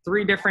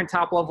 3 different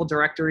top-level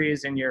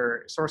directories in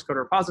your source code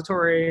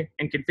repository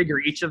and configure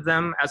each of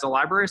them as a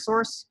library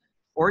source,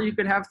 or you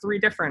could have 3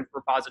 different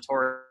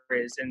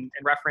repositories and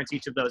reference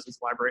each of those as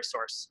library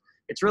source.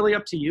 It's really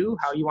up to you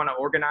how you want to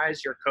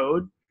organize your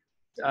code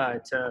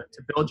to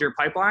build your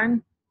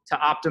pipeline to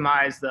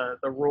optimize the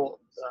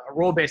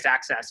role-based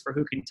access for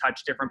who can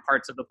touch different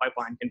parts of the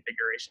pipeline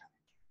configuration.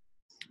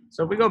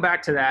 So if we go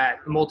back to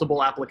that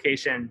multiple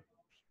application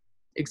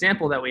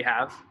example that we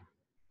have,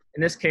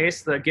 in this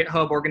case, the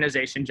GitHub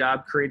organization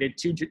job created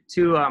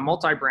two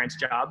multi-branch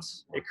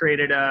jobs. It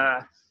created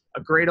a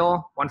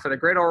Gradle, one for the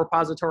Gradle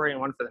repository and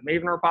one for the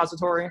Maven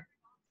repository.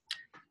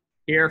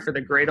 Here for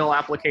the Gradle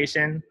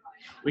application,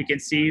 we can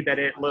see that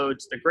it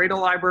loads the Gradle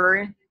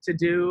library to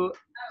do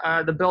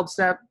the build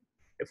step.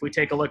 If we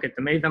take a look at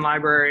the Maven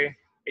library,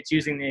 it's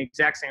using the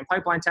exact same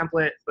pipeline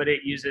template, but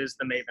it uses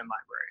the Maven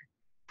library,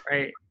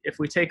 right? If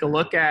we take a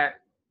look at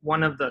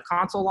one of the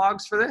console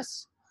logs for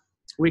this,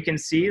 we can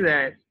see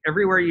that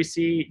everywhere you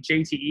see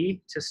JTE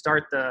to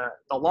start the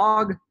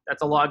log,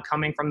 that's a log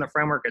coming from the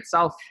framework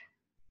itself.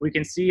 We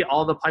can see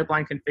all the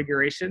pipeline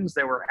configurations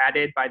that were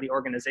added by the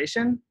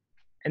organization.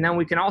 And then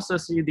we can also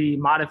see the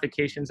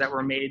modifications that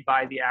were made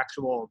by the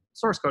actual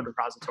source code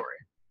repository.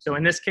 So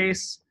in this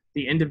case,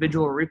 the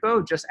individual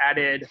repo just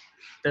added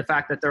the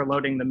fact that they're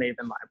loading the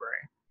Maven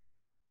library.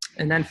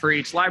 And then for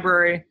each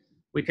library,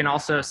 we can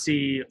also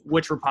see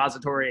which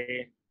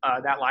repository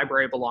that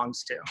library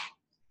belongs to.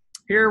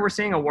 Here we're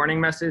seeing a warning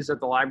message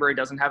that the library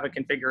doesn't have a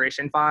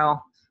configuration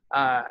file.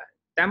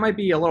 That might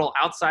be a little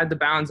outside the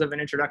bounds of an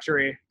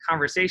introductory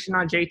conversation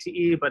on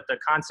JTE, but the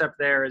concept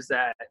there is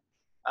that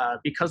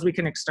because we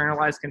can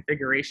externalize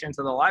configuration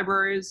to the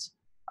libraries,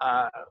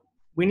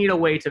 we need a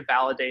way to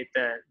validate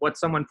that what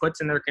someone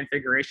puts in their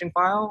configuration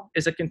file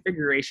is a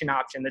configuration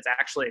option that's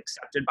actually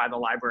accepted by the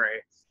library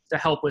to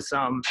help with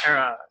some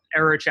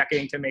error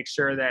checking to make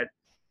sure that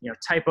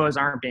typos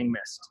aren't being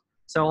missed.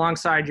 So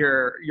alongside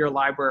your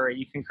library,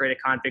 you can create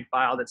a config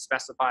file that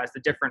specifies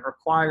the different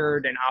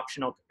required and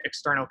optional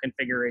external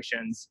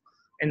configurations.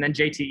 And then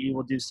JTE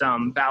will do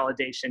some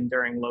validation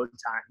during load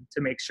time to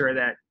make sure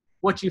that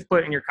what you've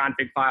put in your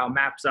config file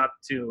maps up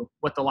to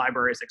what the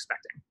library is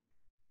expecting.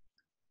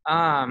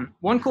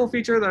 One cool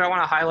feature that I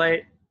want to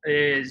highlight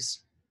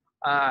is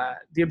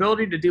the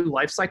ability to do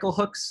lifecycle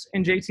hooks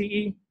in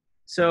JTE.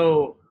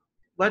 So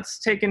let's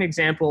take an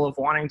example of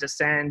wanting to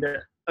send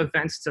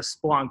events to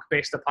Splunk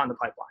based upon the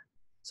pipeline.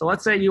 So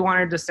let's say you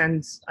wanted to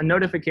send a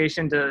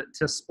notification to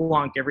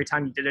Splunk every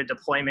time you did a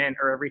deployment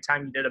or every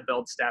time you did a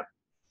build step.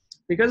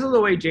 Because of the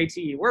way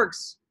JTE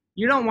works,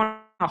 you don't want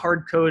to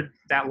hard code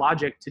that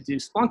logic to do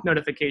Splunk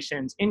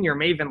notifications in your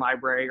Maven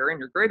library or in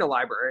your Grata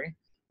library,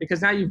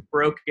 because now you've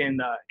broken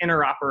the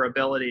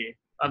interoperability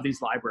of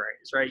these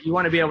libraries, right? You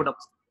want to be able to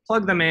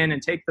plug them in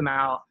and take them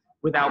out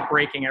without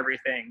breaking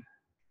everything.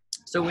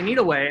 So we need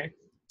a way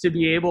to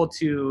be able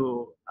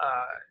to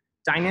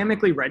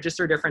dynamically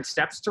register different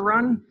steps to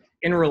run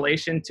in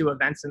relation to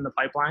events in the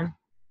pipeline.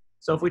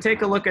 So if we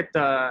take a look at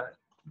the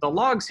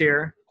logs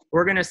here,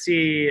 we're going to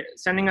see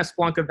sending a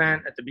Splunk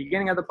event at the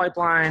beginning of the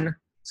pipeline,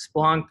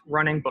 Splunk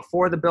running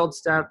before the build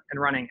step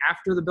and running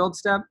after the build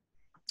step.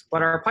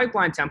 But our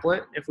pipeline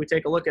template, if we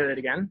take a look at it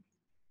again,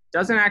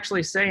 doesn't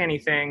actually say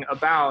anything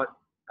about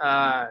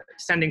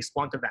sending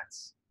Splunk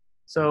events.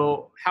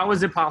 So how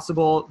is it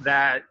possible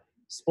that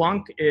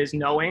Splunk is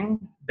knowing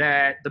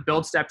that the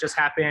build step just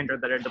happened or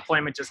that a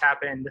deployment just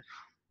happened?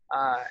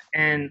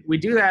 And we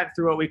do that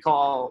through what we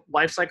call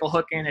lifecycle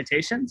hook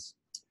annotations.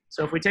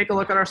 So if we take a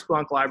look at our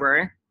Splunk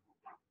library,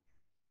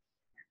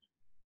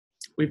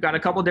 we've got a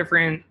couple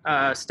different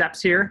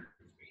steps here.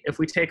 If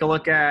we take a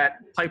look at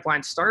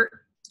pipeline start,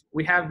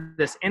 we have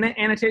this init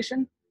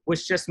annotation,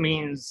 which just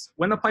means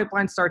when the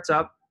pipeline starts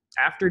up,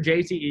 after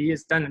JTE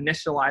is done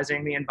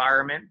initializing the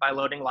environment by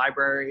loading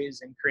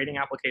libraries and creating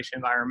application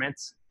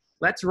environments,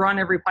 let's run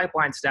every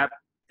pipeline step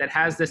that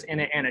has this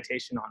init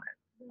annotation on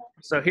it.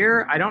 So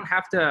here, I don't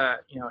have to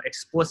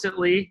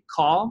explicitly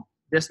call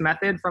this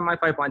method from my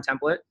pipeline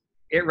template.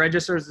 It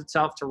registers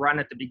itself to run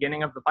at the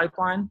beginning of the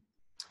pipeline.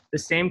 The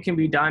same can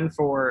be done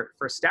for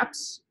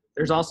steps.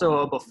 There's also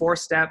a before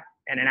step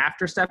and an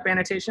after step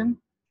annotation.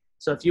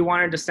 So if you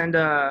wanted to send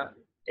a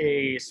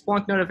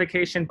Splunk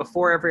notification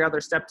before every other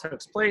step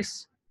takes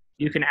place,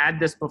 you can add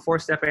this before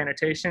step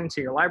annotation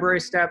to your library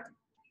step.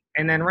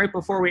 And then right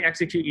before we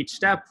execute each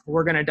step,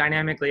 we're going to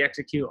dynamically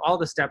execute all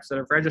the steps that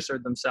have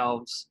registered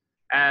themselves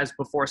as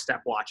before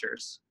step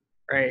watchers,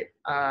 right?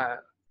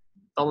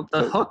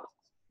 The hook,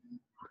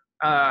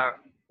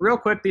 real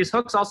quick, these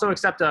hooks also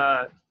accept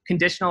a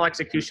conditional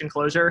execution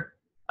closure.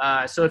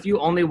 So if you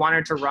only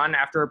wanted to run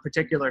after a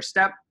particular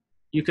step,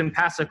 you can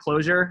pass a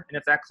closure. And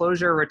if that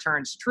closure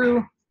returns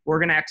true, we're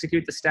going to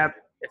execute the step.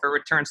 If it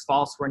returns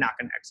false, we're not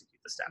going to execute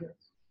the step.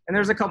 And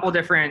there's a couple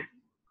different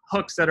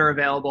hooks that are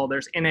available.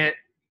 There's init,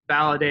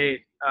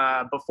 validate,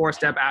 before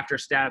step, after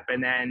step,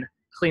 and then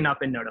clean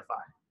up and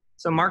notify.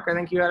 So Mark, I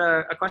think you had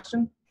a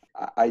question?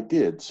 I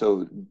did.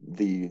 So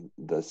the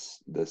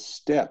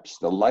steps,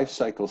 the life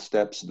cycle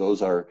steps,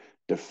 those are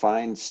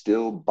defined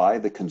still by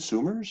the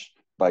consumers,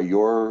 by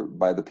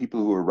the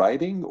people who are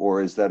writing,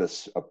 or is that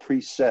a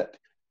preset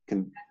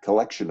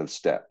collection of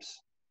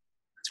steps?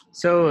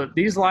 So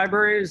these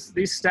libraries,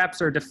 these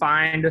steps are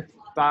defined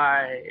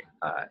by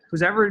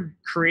who's ever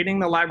creating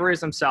the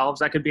libraries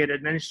themselves. That could be an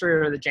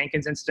administrator of the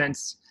Jenkins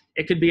instance.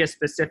 It could be a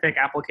specific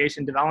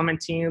application development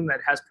team that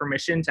has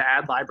permission to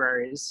add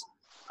libraries.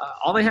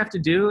 All they have to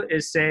do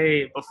is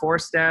say before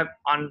step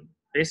on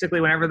basically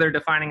whenever they're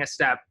defining a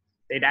step,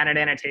 they'd add an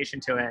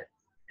annotation to it.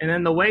 And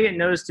then the way it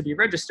knows to be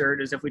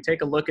registered is if we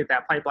take a look at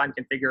that pipeline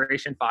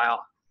configuration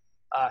file,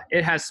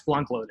 it has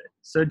Splunk loaded.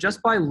 So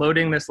just by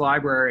loading this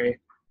library,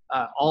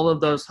 all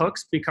of those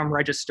hooks become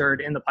registered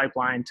in the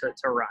pipeline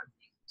to run.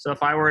 So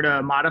if I were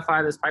to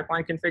modify this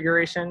pipeline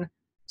configuration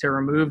to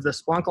remove the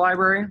Splunk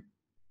library,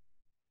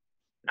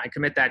 I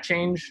commit that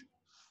change.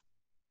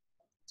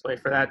 Let's wait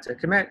for that to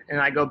commit. And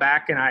I go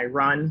back and I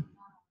run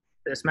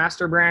this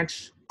master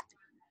branch.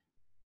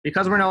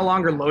 Because we're no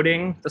longer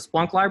loading the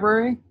Splunk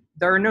library,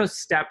 there are no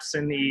steps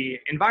in the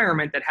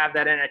environment that have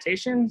that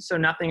annotation. So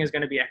nothing is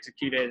going to be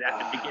executed at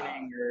the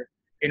beginning or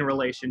in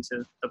relation to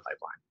the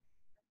pipeline.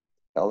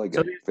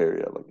 Elegant, so,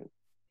 very elegant.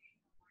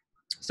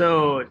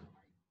 So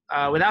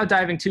without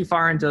diving too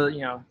far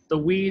into the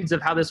weeds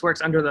of how this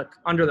works under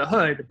the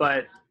hood,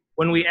 but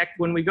when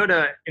we go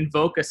to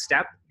invoke a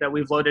step that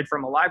we've loaded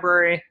from a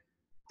library,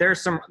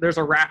 there's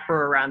a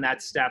wrapper around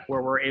that step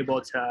where we're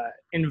able to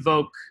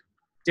invoke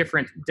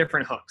different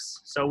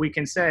hooks. So we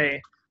can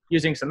say,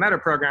 using some meta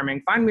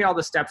programming, find me all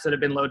the steps that have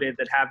been loaded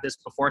that have this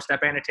before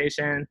step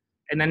annotation,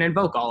 and then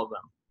invoke all of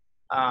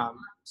them.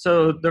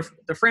 So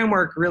the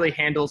framework really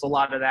handles a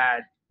lot of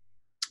that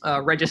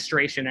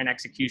registration and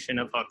execution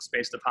of hooks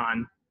based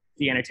upon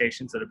the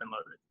annotations that have been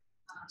loaded.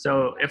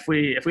 So if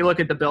we look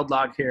at the build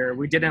log here,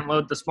 we didn't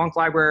load the Splunk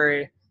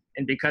library,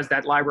 and because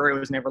that library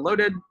was never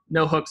loaded,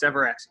 no hooks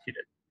ever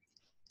executed.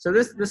 So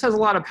this has a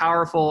lot of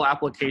powerful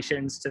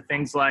applications to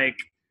things like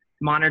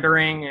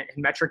monitoring and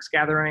metrics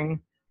gathering.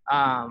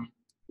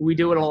 We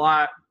do it a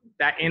lot,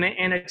 that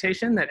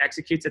annotation that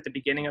executes at the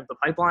beginning of the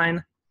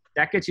pipeline.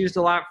 That gets used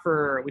a lot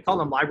for, we call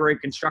them library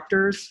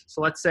constructors.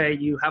 So let's say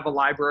you have a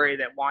library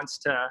that wants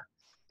to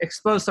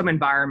expose some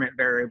environment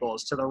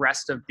variables to the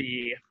rest of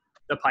the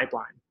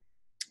pipeline.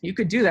 You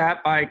could do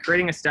that by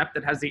creating a step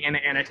that has the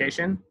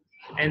annotation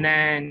and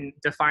then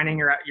defining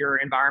your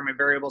environment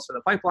variables for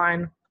the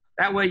pipeline.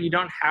 That way you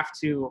don't have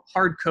to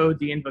hard code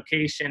the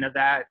invocation of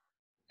that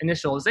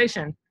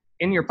initialization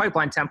in your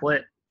pipeline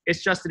template.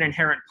 It's just an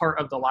inherent part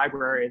of the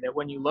library that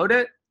when you load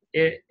it,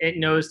 it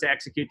knows to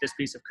execute this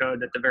piece of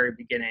code at the very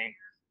beginning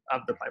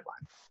of the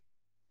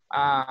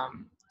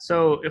pipeline.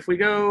 So if we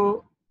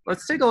go,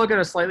 let's take a look at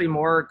a slightly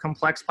more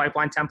complex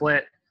pipeline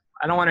template.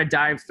 I don't want to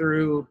dive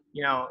through,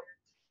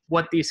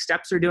 what these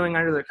steps are doing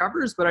under the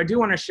covers, but I do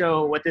want to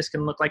show what this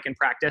can look like in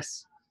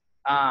practice.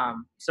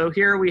 So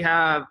here we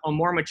have a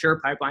more mature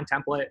pipeline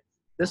template.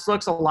 This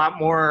looks a lot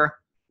more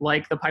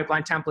like the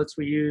pipeline templates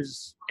we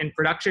use in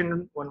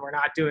production when we're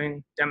not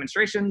doing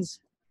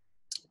demonstrations.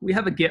 We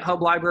have a GitHub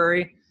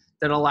library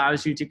that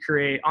allows you to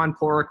create on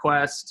pull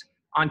request,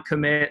 on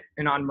commit,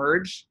 and on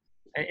merge.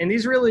 And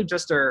these really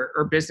just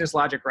are business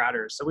logic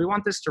routers. So we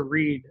want this to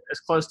read as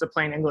close to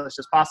plain English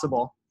as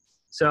possible.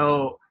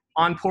 So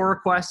on pull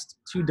request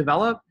to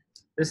develop,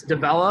 this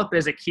develop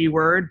is a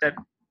keyword that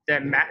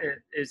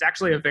is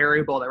actually a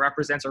variable that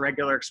represents a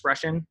regular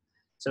expression.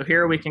 So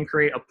here we can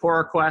create a pull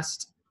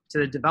request to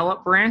the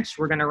develop branch.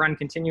 We're going to run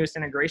continuous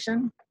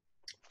integration.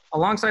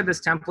 Alongside this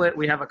template,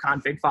 we have a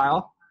config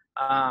file.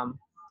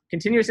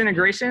 Continuous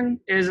integration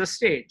is a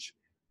stage.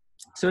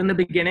 So in the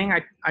beginning,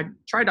 I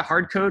tried to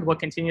hard code what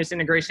continuous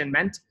integration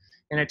meant,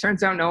 and it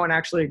turns out no one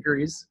actually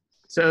agrees.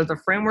 So the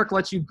framework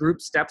lets you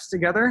group steps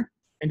together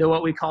into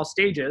what we call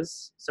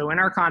stages. So in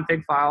our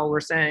config file, we're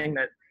saying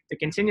that the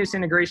continuous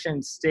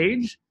integration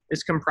stage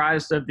is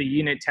comprised of the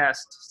unit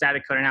test,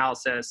 static code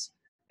analysis,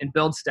 and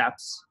build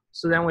steps.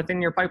 So then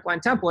within your pipeline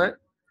template,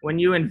 when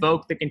you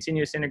invoke the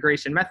continuous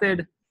integration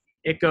method,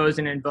 it goes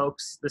and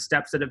invokes the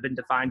steps that have been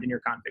defined in your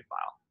config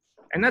file.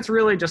 And that's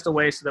really just a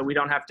way so that we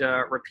don't have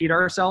to repeat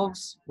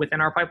ourselves within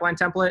our pipeline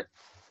template.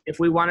 If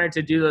we wanted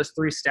to do those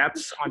 3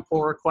 steps on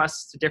pull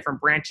requests to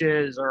different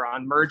branches or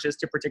on merges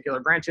to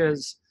particular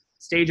branches,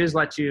 stages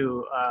let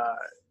you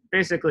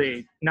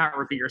basically not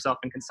repeat yourself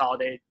and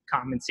consolidate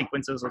common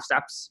sequences of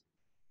steps.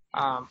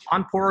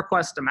 On pull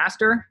request to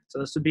master, so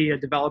this would be a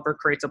developer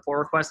creates a pull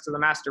request to the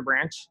master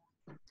branch.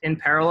 In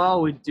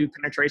parallel, we do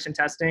penetration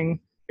testing,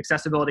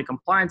 accessibility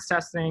compliance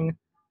testing,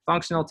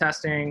 functional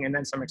testing, and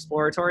then some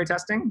exploratory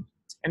testing.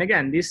 And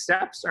again, these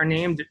steps are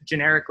named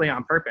generically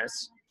on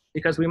purpose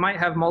because we might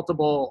have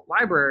multiple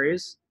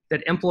libraries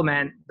that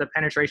implement the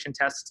penetration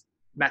test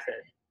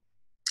method.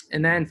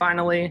 And then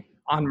finally,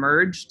 on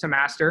merge to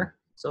master,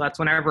 so that's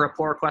whenever a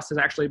pull request has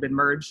actually been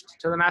merged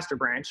to the master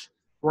branch,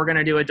 we're going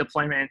to do a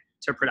deployment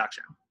to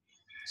production.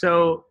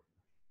 So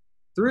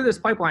through this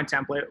pipeline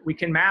template, we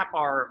can map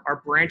our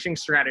branching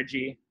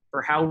strategy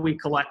for how we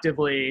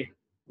collectively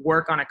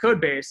work on a code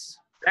base.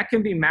 That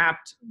can be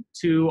mapped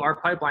to our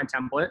pipeline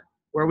template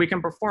where we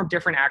can perform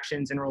different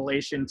actions in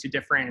relation to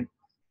different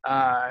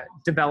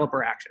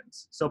developer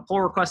actions. So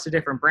pull requests to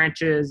different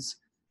branches.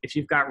 If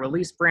you've got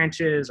release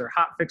branches or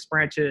hotfix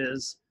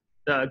branches,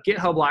 the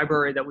GitHub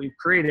library that we've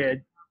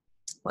created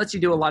lets you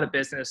do a lot of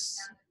business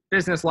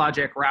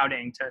logic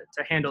routing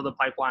to handle the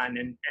pipeline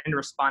and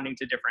responding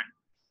to different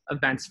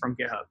events from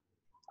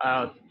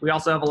GitHub. We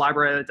also have a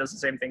library that does the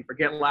same thing for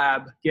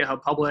GitLab,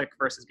 GitHub Public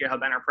versus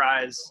GitHub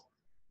Enterprise,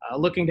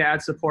 looking to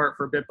add support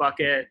for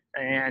Bitbucket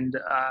and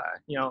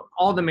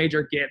all the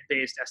major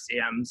Git-based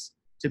SCMs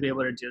to be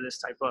able to do this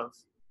type of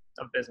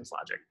business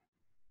logic.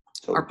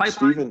 So our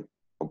pipeline, Stephen,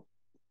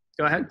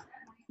 go ahead.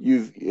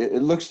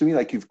 It looks to me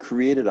like you've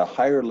created a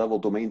higher level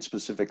domain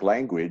specific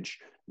language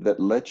that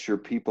lets your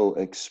people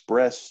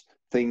express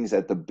things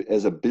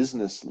as a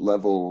business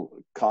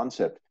level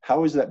concept.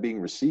 How is that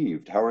being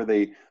received?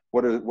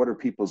 What are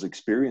people's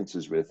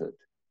experiences with it?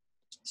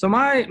 So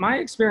my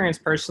experience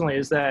personally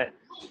is that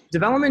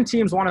development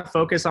teams want to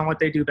focus on what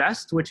they do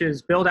best, which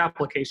is build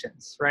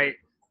applications, right?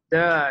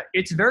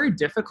 It's very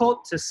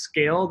difficult to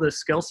scale the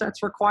skill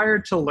sets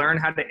required to learn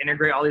how to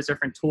integrate all these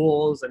different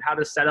tools and how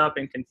to set up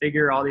and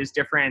configure all these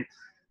different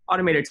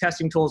automated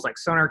testing tools like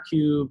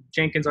SonarQube,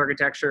 Jenkins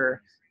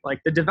architecture. Like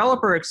the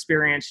developer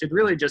experience should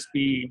really just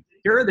be,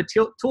 here are the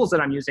tools that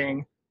I'm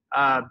using,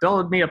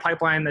 build me a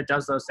pipeline that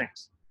does those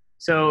things.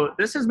 So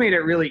this has made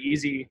it really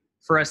easy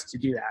for us to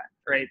do that,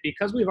 right?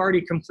 Because we've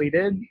already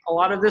completed a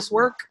lot of this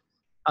work,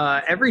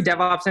 every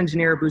DevOps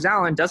engineer at Booz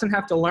Allen doesn't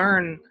have to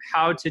learn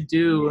how to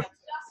do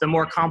the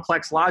more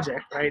complex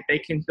logic, right? They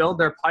can build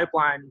their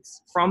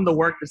pipelines from the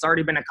work that's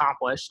already been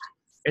accomplished.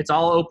 It's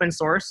all open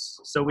source,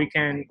 so we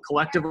can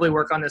collectively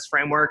work on this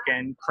framework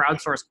and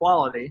crowdsource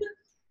quality.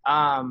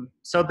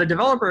 So the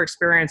developer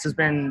experience has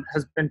been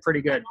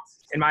pretty good,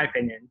 in my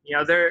opinion.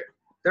 There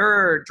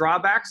are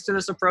drawbacks to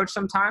this approach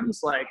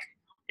sometimes, like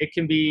it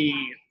can be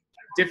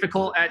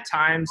difficult at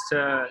times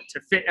to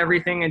fit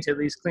everything into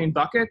these clean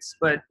buckets,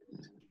 but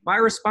my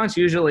response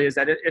usually is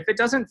that if it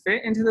doesn't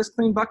fit into this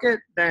clean bucket,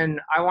 then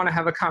I want to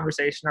have a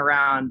conversation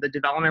around the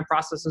development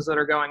processes that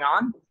are going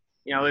on.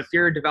 You know, if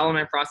your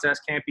development process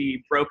can't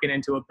be broken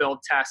into a build,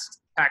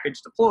 test,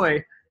 package,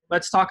 deploy,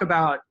 let's talk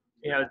about,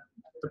 you know,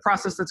 the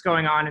process that's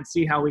going on and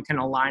see how we can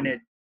align it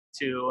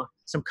to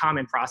some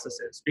common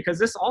processes. Because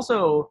this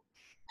also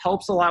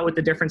helps a lot with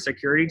the different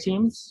security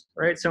teams,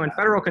 right? So in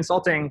federal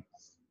consulting,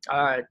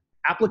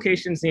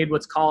 applications need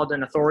what's called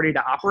an authority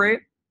to operate.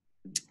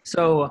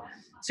 So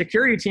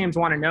security teams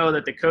want to know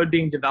that the code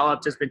being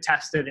developed has been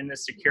tested and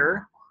is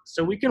secure.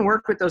 So we can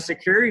work with those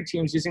security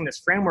teams using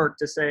this framework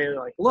to say,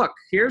 like, look,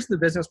 here's the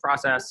business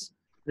process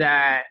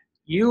that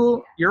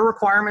your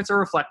requirements are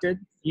reflected.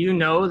 You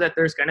know that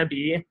there's going to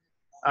be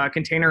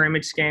container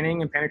image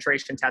scanning and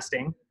penetration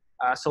testing.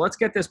 So let's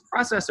get this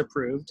process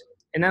approved.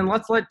 And then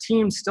let's let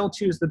teams still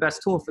choose the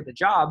best tool for the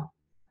job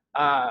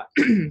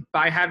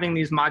by having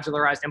these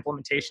modularized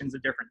implementations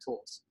of different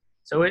tools.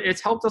 So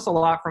it's helped us a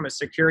lot from a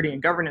security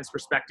and governance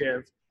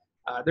perspective.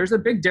 There's a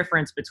big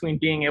difference between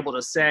being able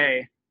to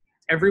say,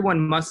 everyone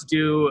must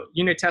do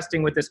unit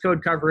testing with this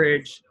code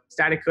coverage,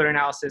 static code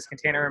analysis,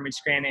 container image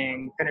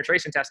scanning,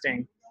 penetration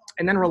testing,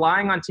 and then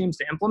relying on teams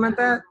to implement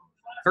that,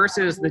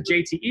 versus the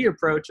JTE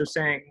approach of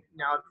saying, you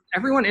know,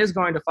 everyone is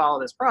going to follow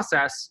this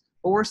process,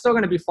 but we're still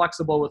going to be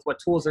flexible with what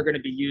tools are going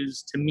to be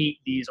used to meet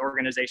these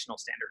organizational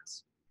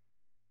standards.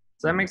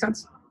 Does that make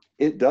sense?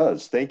 It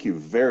does. Thank you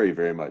very,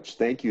 very much.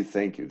 Thank you.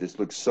 Thank you. This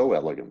looks so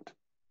elegant.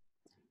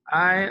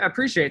 I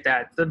appreciate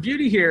that. The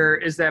beauty here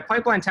is that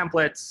pipeline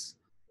templates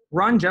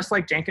run just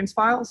like Jenkins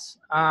files.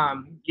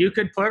 You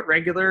could put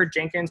regular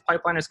Jenkins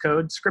pipeline as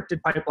code,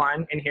 scripted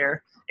pipeline in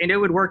here, and it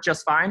would work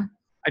just fine.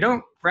 I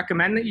don't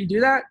recommend that you do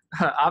that,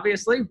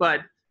 obviously,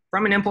 but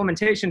from an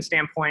implementation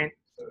standpoint,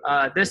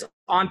 this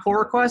on pull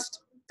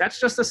request, that's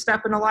just a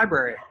step in the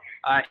library.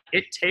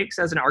 It takes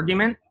as an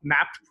argument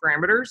mapped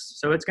parameters.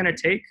 So it's going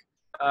to take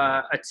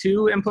a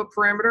to input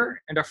parameter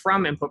and a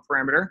from input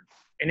parameter,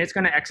 and it's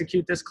going to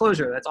execute this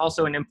closure. That's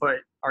also an input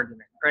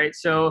argument, right?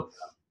 So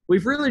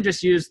we've really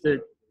just used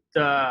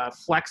the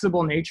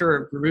flexible nature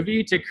of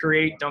Groovy to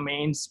create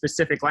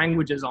domain-specific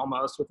languages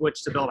almost with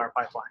which to build our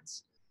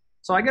pipelines.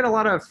 So I get a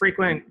lot of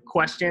frequent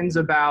questions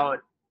about,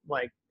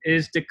 like,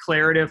 is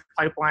declarative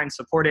pipeline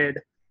supported?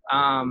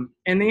 And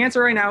the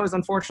answer right now is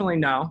unfortunately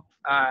no.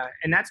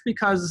 And that's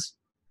because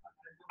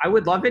I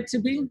would love it to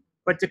be,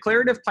 but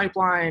declarative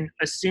pipeline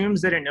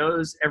assumes that it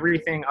knows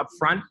everything up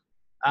front.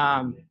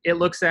 It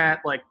looks at,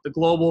 like, the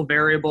global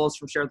variables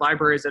from shared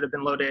libraries that have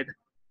been loaded.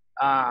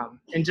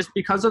 And just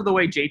because of the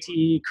way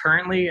JTE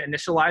currently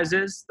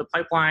initializes the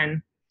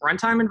pipeline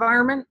runtime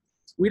environment,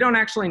 we don't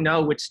actually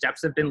know which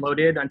steps have been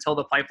loaded until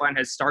the pipeline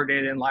has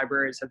started and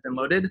libraries have been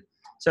loaded.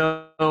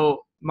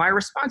 So my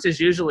response is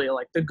usually,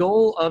 like, the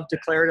goal of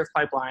declarative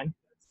pipeline,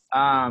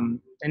 and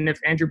if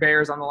Andrew Bayer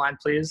is on the line,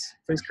 please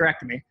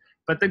correct me.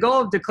 But the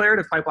goal of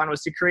declarative pipeline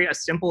was to create a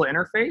simple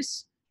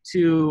interface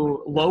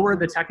to lower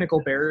the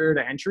technical barrier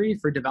to entry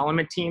for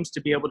development teams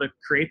to be able to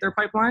create their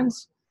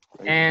pipelines.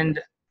 And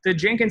the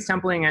Jenkins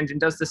Templating Engine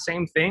does the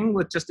same thing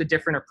with just a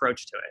different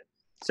approach to it.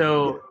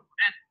 So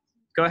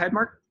go ahead,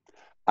 Mark.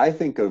 I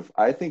think of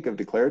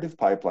declarative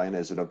pipeline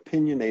as an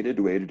opinionated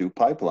way to do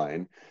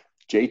pipeline.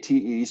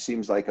 JTE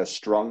seems like a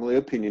strongly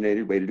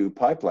opinionated way to do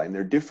pipeline.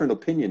 They're different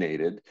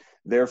opinionated.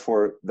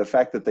 Therefore, the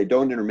fact that they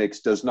don't intermix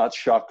does not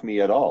shock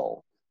me at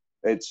all.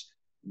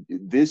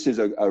 This is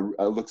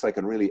looks like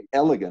a really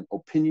elegant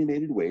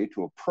opinionated way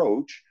to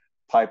approach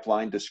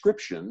pipeline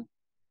description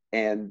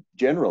and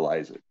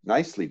generalize it.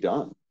 Nicely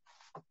done.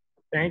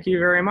 Thank you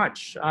very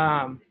much.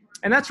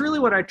 And that's really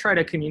what I try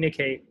to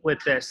communicate with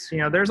this. You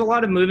know, there's a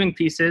lot of moving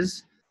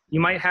pieces. You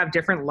might have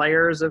different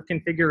layers of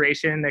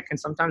configuration that can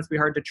sometimes be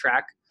hard to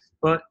track.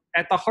 But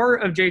at the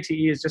heart of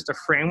JTE is just a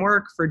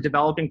framework for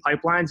developing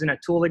pipelines in a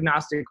tool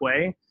agnostic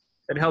way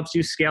that helps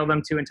you scale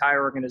them to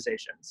entire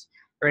organizations,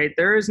 right?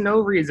 There is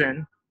no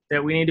reason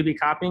that we need to be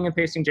copying and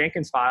pasting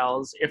Jenkins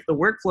files if the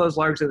workflow is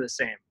largely the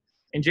same.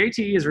 And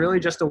JTE is really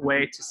just a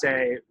way to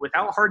say,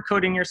 without hard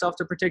coding yourself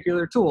to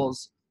particular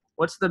tools,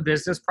 what's the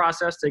business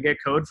process to get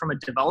code from a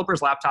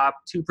developer's laptop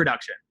to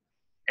production?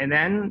 And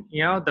then,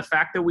 you know, the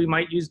fact that we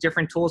might use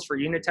different tools for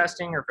unit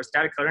testing or for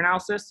static code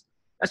analysis,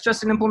 that's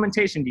just an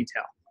implementation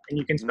detail. And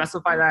you can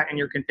specify that in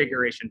your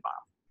configuration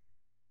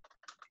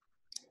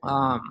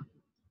file.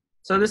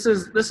 So this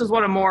is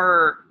what a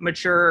more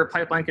mature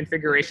pipeline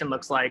configuration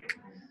looks like.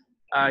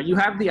 You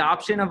have the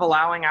option of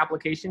allowing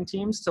application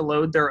teams to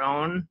load their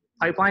own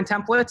pipeline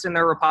templates in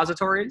their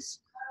repositories.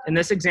 In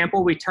this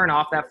example, we turn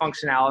off that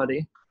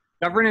functionality.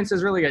 Governance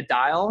is really a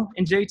dial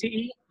in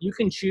JTE. You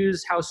can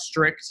choose how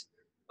strict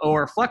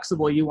or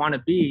flexible you want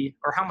to be,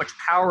 or how much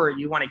power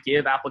you want to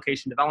give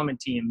application development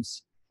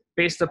teams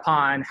based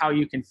upon how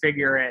you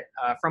configure it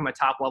from a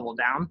top level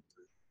down.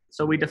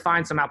 So we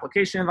define some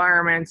application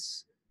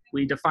environments,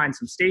 we define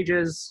some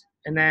stages,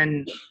 and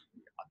then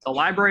the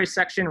library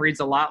section reads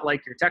a lot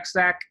like your tech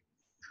stack.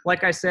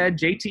 Like I said,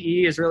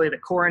 JTE is really the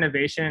core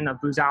innovation of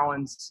Booz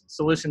Allen's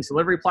solutions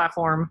delivery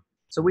platform.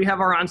 So we have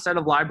our own set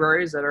of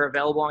libraries that are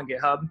available on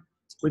GitHub.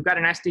 we've got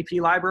an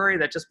SDP library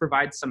that just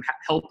provides some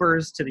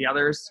helpers to the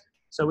others.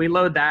 So we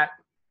load that.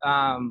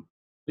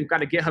 We've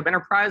got a GitHub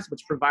Enterprise,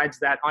 which provides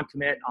that on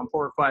commit, on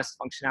pull request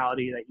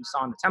functionality that you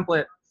saw in the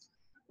template.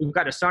 We've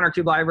got a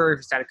SonarQube library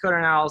for static code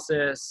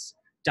analysis,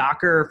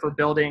 Docker for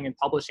building and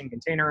publishing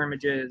container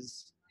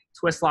images,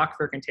 Twistlock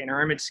for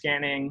container image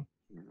scanning,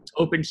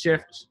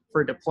 OpenShift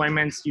for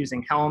deployments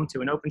using Helm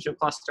to an OpenShift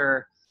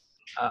cluster,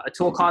 a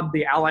tool called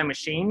the Ally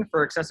Machine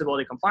for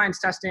accessibility compliance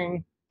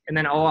testing, and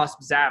then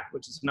OWASP Zap,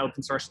 which is an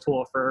open source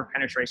tool for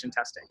penetration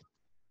testing.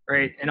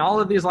 Right? And all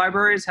of these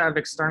libraries have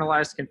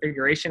externalized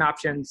configuration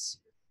options.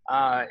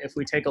 If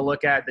we take a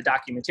look at the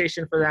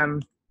documentation for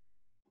them,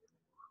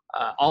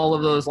 all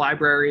of those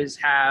libraries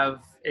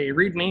have a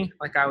README,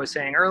 like I was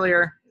saying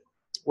earlier,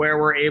 where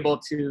we're able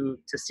to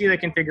see the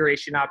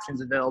configuration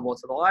options available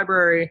to the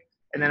library,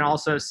 and then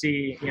also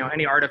see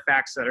any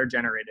artifacts that are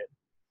generated.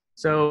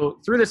 So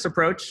through this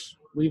approach,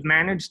 we've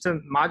managed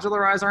to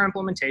modularize our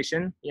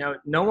implementation.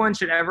 No one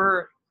should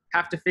ever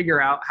have to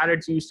figure out how to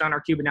do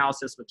SonarQube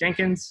analysis with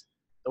Jenkins.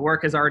 The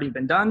work has already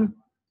been done.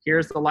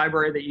 Here's the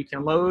library that you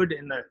can load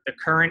in the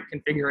current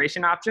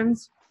configuration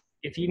options.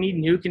 If you need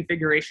new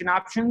configuration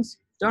options,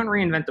 don't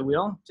reinvent the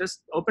wheel.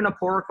 Just open a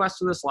pull request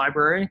to this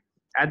library,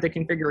 add the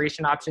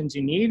configuration options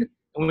you need,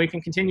 and we can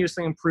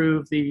continuously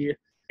improve the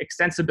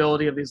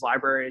extensibility of these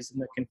libraries and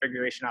the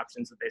configuration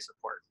options that they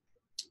support.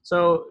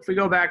 So if we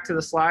go back to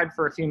the slide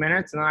for a few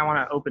minutes, and then I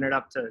want to open it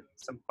up to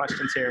some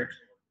questions here.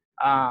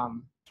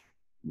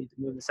 Need to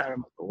move this out of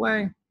the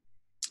way.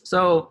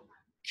 So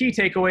key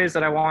takeaways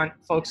that I want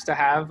folks to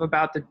have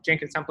about the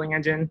Jenkins Templating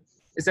Engine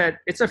is that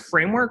it's a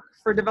framework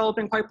for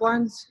developing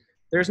pipelines.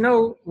 There's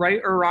no right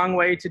or wrong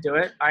way to do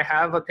it. I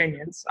have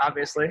opinions,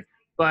 obviously,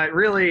 but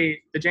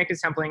really the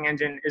Jenkins Templating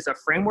Engine is a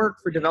framework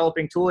for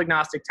developing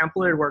tool-agnostic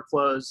templated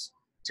workflows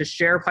to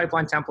share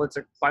pipeline templates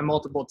by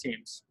multiple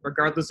teams,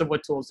 regardless of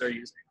what tools they're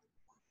using.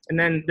 And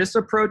then this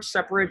approach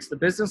separates the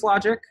business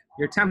logic,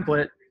 your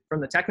template,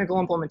 from the technical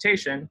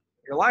implementation,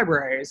 your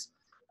libraries,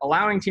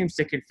 allowing teams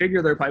to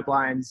configure their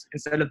pipelines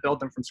instead of build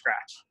them from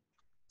scratch.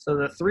 So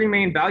the three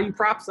main value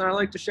props that I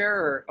like to share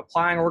are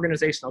applying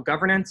organizational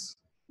governance.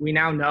 We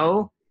now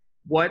know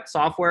what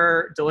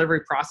software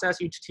delivery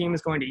process each team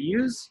is going to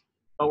use,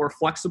 but we're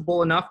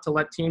flexible enough to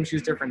let teams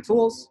use different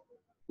tools.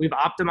 We've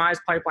optimized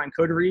pipeline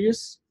code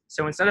reuse.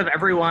 So instead of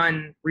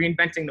everyone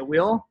reinventing the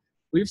wheel,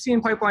 we've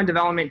seen pipeline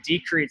development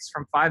decrease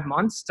from 5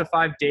 months to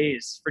 5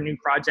 days for new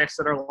projects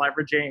that are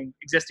leveraging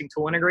existing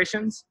tool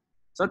integrations.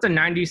 So that's a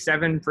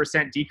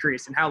 97%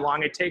 decrease in how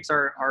long it takes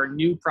our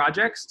new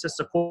projects to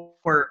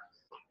support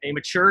a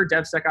mature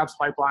DevSecOps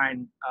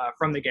pipeline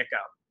from the get-go.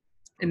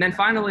 And then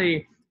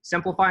finally,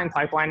 simplifying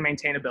pipeline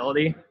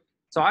maintainability.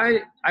 So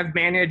I've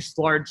managed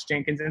large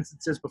Jenkins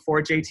instances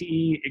before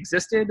JTE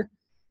existed.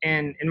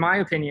 And in my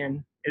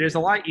opinion, it is a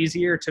lot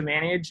easier to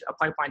manage a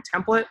pipeline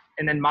template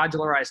and then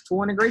modularize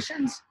tool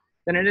integrations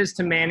than it is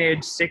to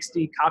manage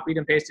 60 copied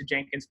and pasted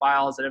Jenkins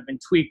files that have been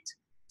tweaked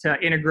to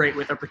integrate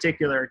with a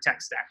particular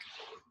tech stack.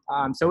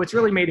 So it's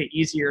really made it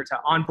easier to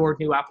onboard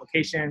new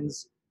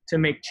applications, to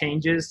make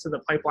changes to the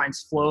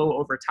pipeline's flow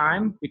over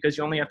time, because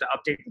you only have to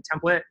update the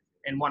template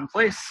in one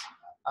place.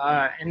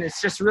 And it's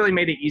just really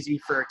made it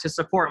easy to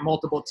support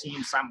multiple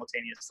teams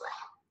simultaneously.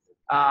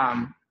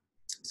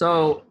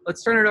 So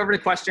let's turn it over to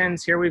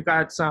questions. Here we've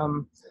got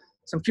some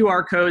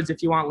QR codes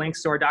if you want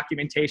links to our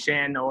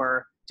documentation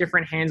or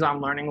different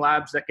hands-on learning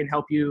labs that can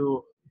help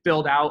you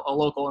build out a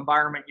local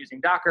environment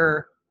using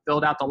Docker,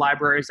 build out the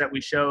libraries that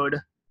we showed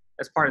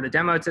as part of the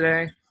demo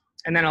today,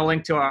 and then a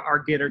link to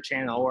our Gitter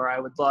channel where I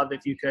would love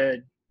if you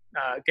could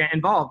get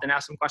involved and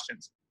ask some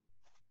questions.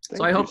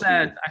 So I hope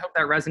that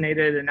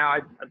resonated, and now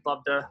I'd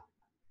love to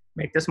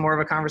make this more of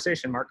a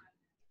conversation, Mark.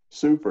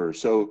 Super.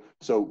 So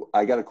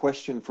I got a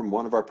question from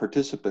one of our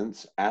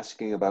participants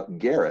asking about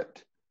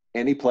Garrett.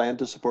 Any plan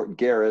to support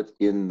Garrett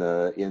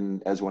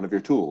as one of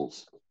your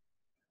tools?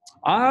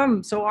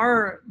 So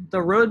the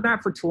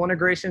roadmap for tool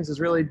integrations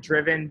is really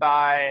driven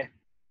by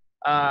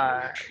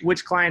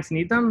which clients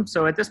need them.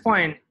 So at this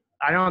point,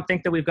 I don't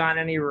think that we've gotten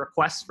any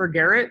requests for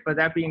Garrett, but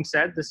that being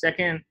said, the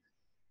second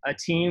a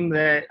team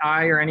that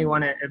I or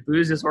anyone at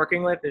Booz is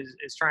working with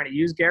is trying to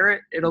use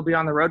Garrett, it'll be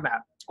on the roadmap.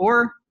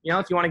 Or,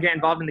 if you want to get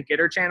involved in the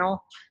Gitter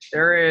channel,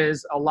 there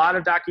is a lot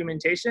of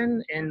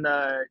documentation in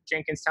the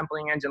Jenkins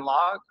Templating Engine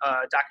log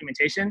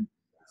documentation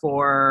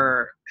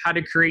for how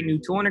to create new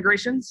tool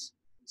integrations.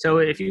 So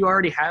if you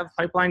already have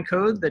pipeline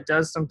code that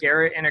does some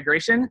Garrett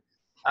integration,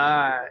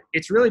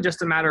 it's really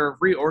just a matter of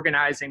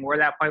reorganizing where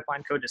that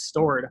pipeline code is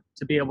stored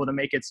to be able to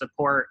make it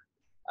support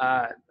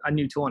a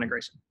new tool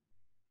integration.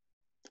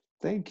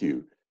 Thank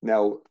you.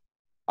 Now,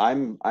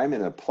 I'm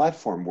in a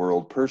platform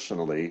world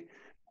personally,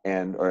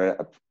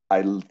 or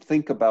I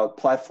think about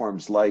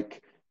platforms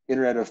like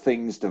Internet of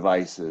Things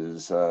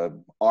devices,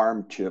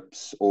 ARM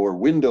chips, or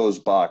Windows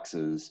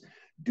boxes.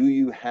 Do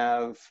you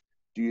have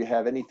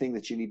anything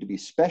that you need to be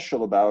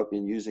special about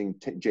in using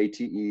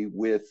JTE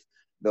with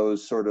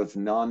those sort of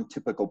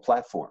non-typical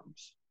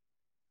platforms?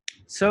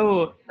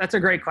 So that's a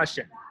great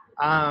question.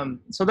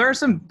 So there are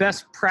some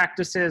best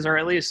practices, or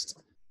at least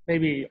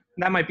maybe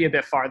that might be a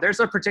bit far. There's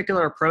a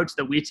particular approach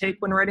that we take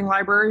when writing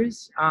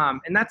libraries,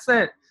 and that's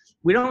that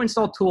we don't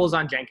install tools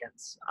on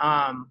Jenkins.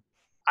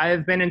 I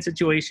have been in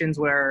situations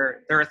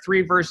where there are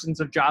 3 versions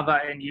of Java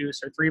in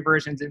use or 3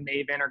 versions in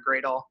Maven or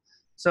Gradle.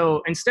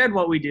 So instead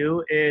what we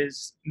do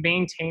is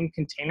maintain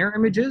container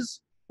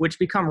images, which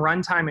become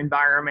runtime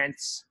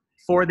environments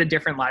for the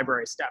different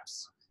library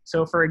steps.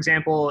 So for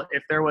example,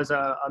 if there was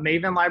a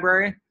Maven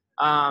library,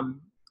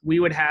 we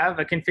would have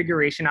a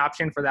configuration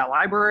option for that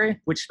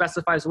library, which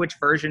specifies which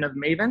version of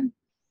Maven.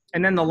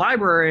 And then the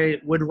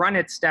library would run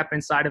its step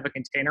inside of a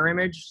container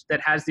image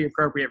that has the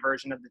appropriate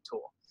version of the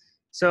tool.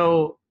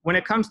 So when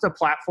it comes to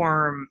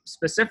platform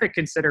specific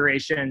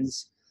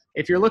considerations,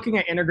 if you're looking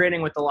at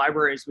integrating with the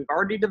libraries we've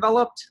already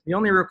developed, the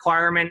only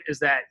requirement is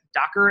that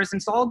Docker is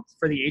installed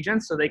for the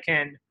agents so they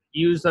can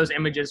use those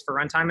images for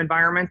runtime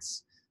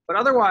environments. But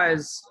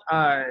otherwise,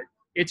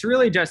 it's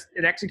really just,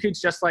 it executes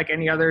just like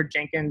any other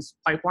Jenkins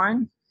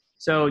pipeline.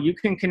 So you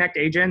can connect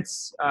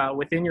agents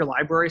within your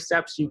library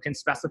steps. You can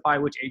specify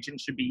which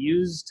agent should be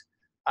used.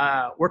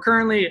 We're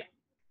currently,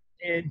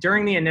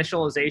 during the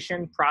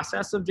initialization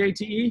process of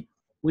JTE,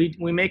 we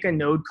make a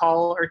node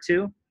call or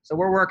 2. So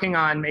we're working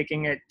on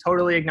making it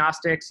totally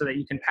agnostic so that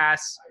you can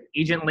pass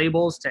agent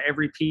labels to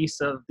every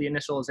piece of the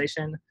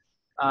initialization.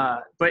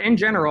 But in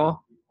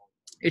general,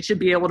 it should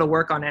be able to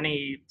work on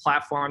any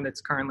platform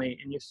that's currently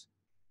in use.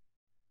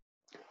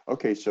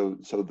 Okay, so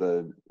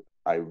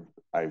I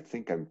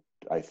think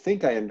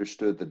I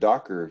understood the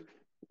Docker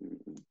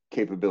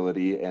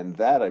capability, and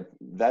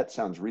that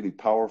sounds really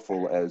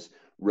powerful as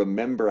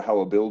remember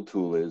how a build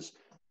tool is.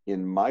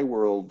 In my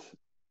world,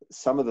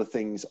 some of the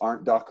things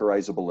aren't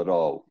Dockerizable at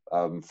all.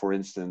 For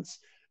instance,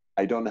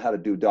 I don't know how to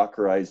do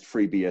Dockerized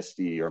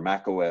FreeBSD or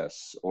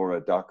macOS or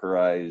a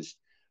Dockerized,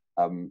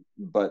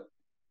 but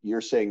you're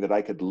saying that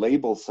I could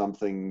label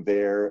something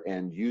there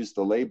and use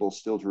the label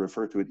still to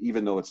refer to it,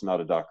 even though it's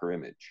not a Docker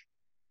image.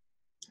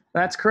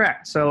 That's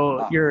correct.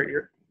 So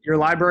your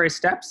library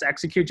steps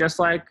execute just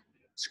like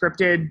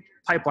scripted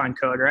pipeline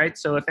code, right?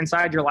 So if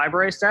inside your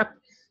library step,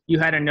 you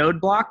had a node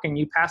block and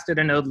you passed it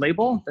a node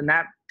label, then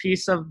that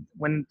piece of,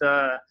 when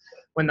the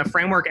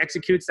framework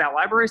executes that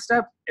library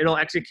step, it'll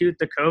execute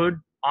the code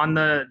on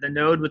the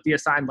node with the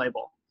assigned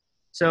label.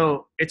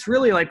 So it's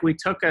really like we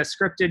took a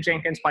scripted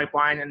Jenkins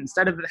pipeline, and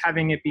instead of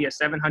having it be a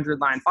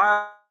 700-line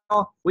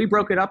file, we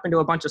broke it up into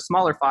a bunch of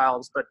smaller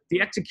files, but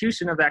the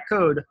execution of that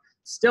code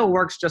still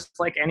works just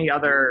like any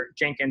other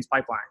Jenkins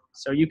pipeline.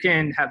 So you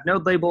can have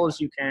node labels,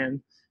 you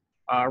can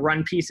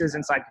run pieces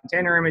inside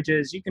container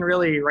images, you can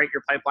really write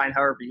your pipeline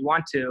however you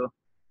want to.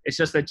 It's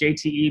just that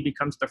JTE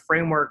becomes the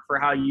framework for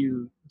how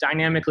you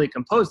dynamically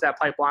compose that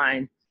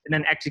pipeline and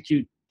then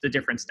execute the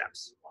different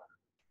steps.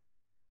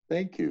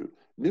 Thank you.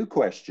 New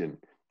question.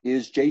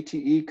 Is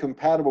JTE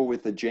compatible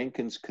with the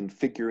Jenkins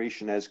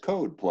configuration as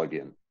code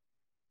plugin?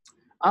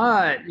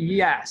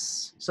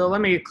 Yes. So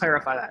let me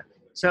clarify that.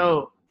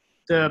 So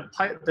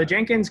the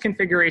Jenkins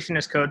configuration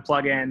as code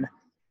plugin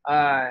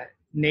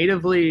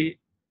natively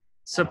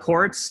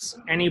supports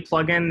any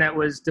plugin that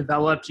was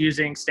developed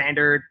using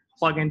standard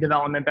plugin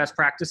development best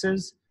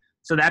practices.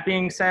 So that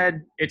being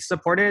said, it's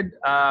supported.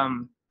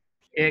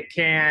 It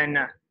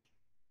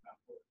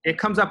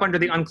comes up under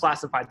the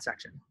unclassified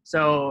section.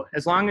 So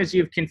as long as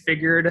you've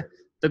configured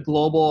the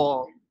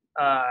global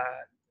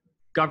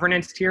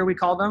governance tier, we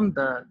call them,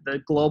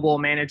 the global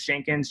managed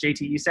Jenkins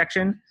JTE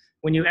section,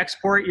 when you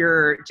export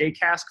your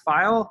JCask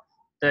file,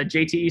 the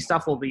JTE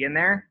stuff will be in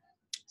there.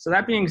 So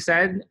that being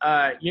said,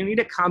 you need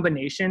a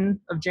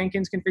combination of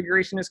Jenkins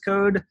configuration as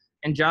code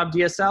and job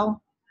DSL,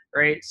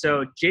 right?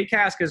 So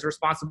JCask is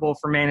responsible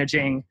for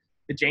managing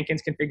the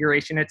Jenkins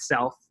configuration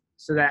itself.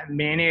 So that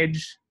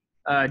manage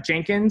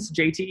Jenkins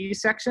JTE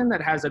section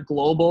that has a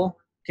global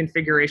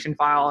configuration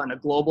file and a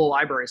global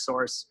library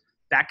source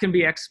that can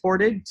be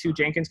exported to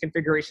Jenkins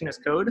configuration as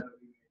code.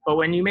 But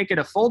when you make it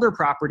a folder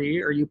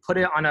property or you put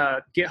it on a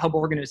GitHub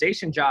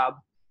organization job,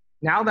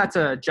 now that's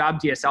a job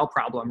DSL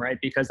problem, right?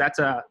 Because that's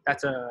a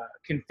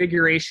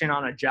configuration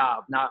on a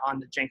job, not on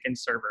the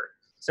Jenkins server.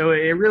 So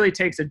it really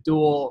takes a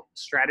dual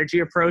strategy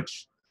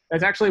approach.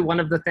 That's actually one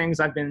of the things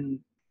I've been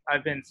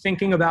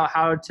thinking about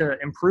how to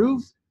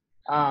improve.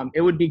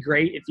 It would be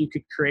great if you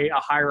could create a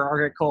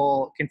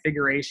hierarchical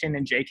configuration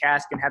in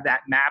JCask and have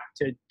that map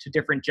to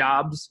different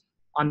jobs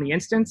on the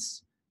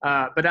instance.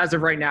 But as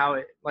of right now,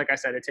 like I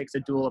said, it takes a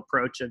dual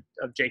approach of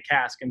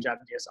JCask and job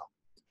DSL.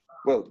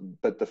 Well,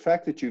 but the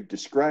fact that you've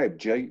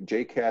described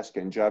JCask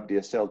and job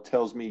DSL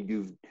tells me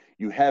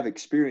you have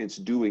experience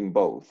doing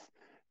both,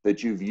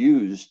 that you've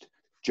used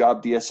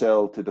job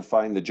DSL to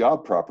define the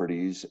job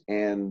properties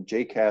and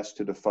JCask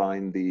to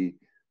define the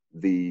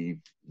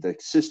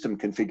system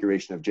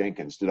configuration of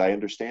Jenkins. Did I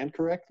understand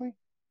correctly?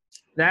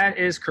 That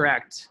is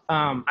correct.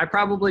 I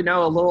probably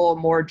know a little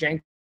more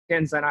Jenkins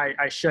than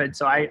I should.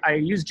 So I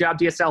use job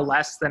DSL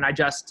less than I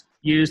just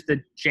use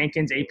the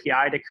Jenkins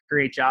API to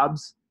create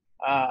jobs.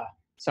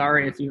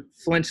 Sorry if you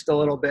flinched a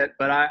little bit,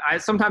 but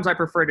sometimes I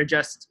prefer to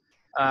just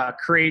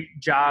create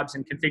jobs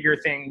and configure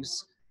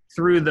things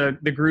through the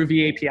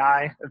Groovy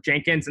API of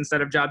Jenkins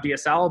instead of Job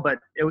DSL, but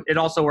it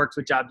also works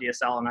with Job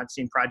DSL, and I've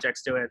seen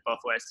projects do it both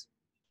ways.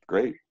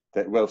 Great.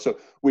 Well, so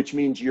which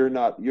means you're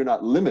not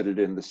limited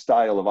in the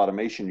style of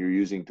automation you're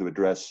using to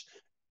address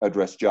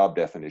job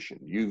definition.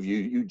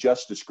 You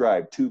just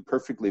described two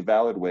perfectly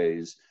valid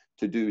ways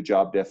to do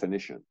job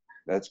definition.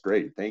 That's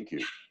great. Thank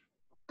you.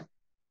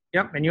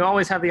 Yep, and you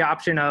always have the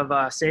option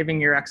of saving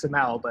your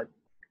XML, but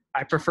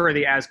I prefer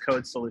the as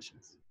code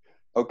solutions.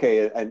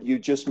 Okay, and you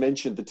just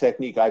mentioned the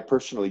technique I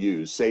personally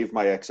use, save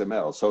my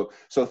XML.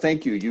 So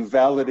thank you. You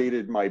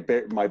validated my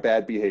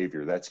bad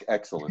behavior. That's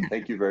excellent.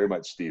 Thank you very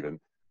much, Stephen.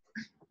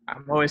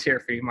 I'm always here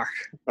for you,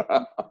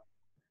 Mark.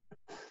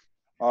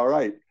 All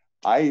right.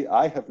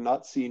 I have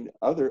not seen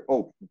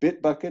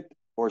Bitbucket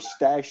or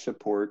Stash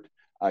support.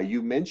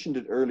 You mentioned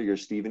it earlier,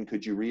 Stephen.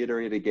 Could you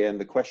reiterate again?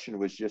 The question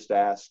was just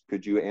asked.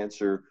 Could you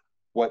answer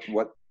what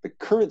the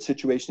current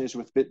situation is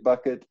with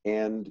Bitbucket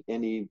and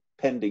any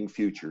pending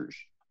futures?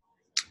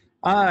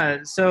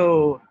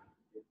 So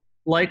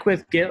like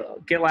with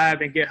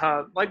GitLab and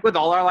GitHub, like with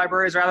all our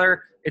libraries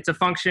rather, it's a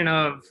function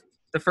of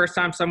the first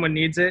time someone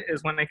needs it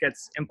is when it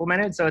gets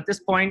implemented. So at this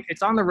point,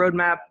 it's on the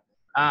roadmap.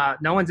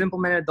 No one's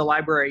implemented the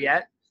library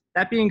yet.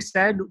 That being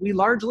said, we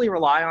largely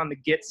rely on the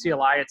Git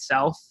CLI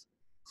itself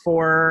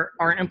for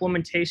our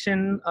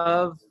implementation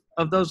of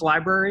those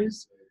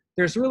libraries.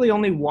 There's really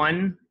only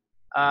one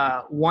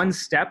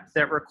step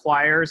that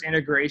requires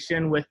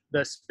integration with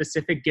the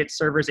specific Git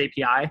servers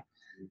API.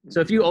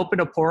 So if you open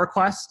a pull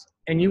request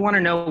and you want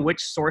to know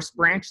which source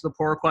branch the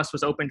pull request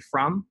was opened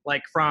from,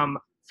 like from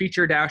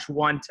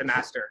feature-1 to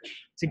master,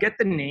 to get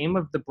the name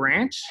of the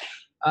branch,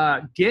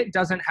 Git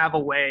doesn't have a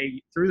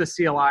way through the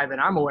CLI that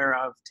I'm aware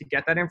of to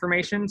get that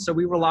information. So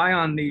we rely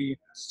on the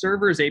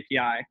servers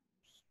API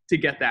to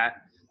get that.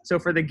 So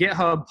for the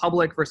GitHub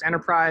public versus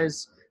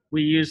enterprise,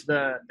 we use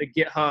the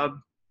GitHub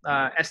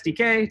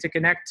SDK to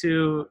connect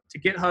to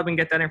GitHub and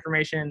get that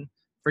information.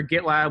 For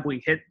GitLab,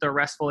 we hit the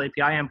RESTful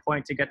API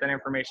endpoint to get that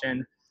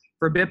information.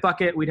 For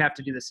Bitbucket, we'd have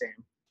to do the same.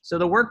 So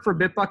the work for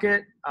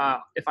Bitbucket,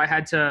 if I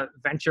had to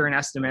venture an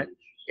estimate,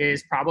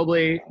 is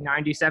probably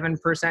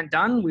 97%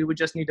 done. We would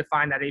just need to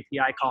find that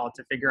API call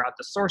to figure out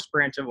the source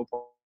branch of a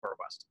pull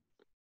request.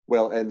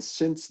 Well, and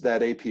since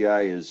that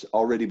API is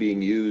already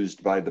being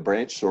used by the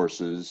branch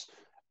sources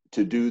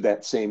to do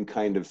that same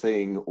kind of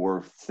thing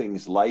or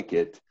things like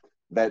it,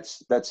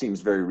 that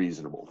seems very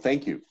reasonable.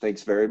 Thank you.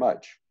 Thanks very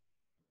much.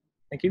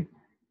 Thank you.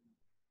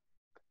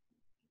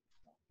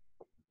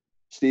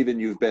 Stephen,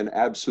 you've been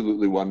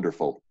absolutely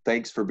wonderful.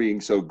 Thanks for being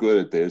so good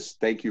at this.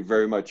 Thank you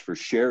very much for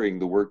sharing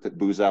the work that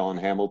Booz Allen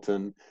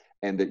Hamilton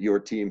and that your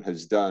team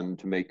has done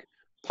to make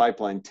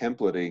pipeline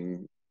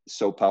templating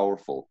so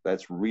powerful.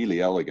 That's really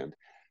elegant.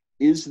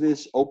 Is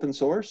this open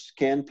source?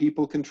 Can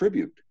people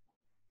contribute?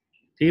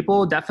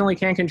 People definitely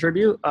can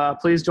contribute.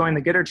 Please join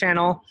the Gitter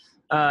channel.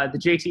 The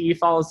JTE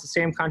follows the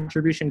same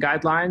contribution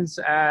guidelines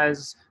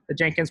as the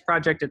Jenkins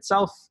project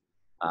itself.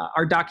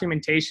 Our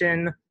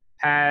documentation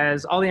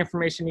has all the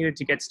information needed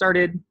to get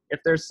started. If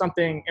there's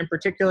something in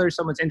particular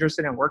someone's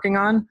interested in working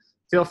on,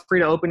 feel free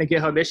to open a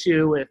GitHub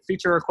issue with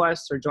feature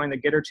requests or join the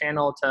Gitter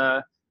channel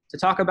to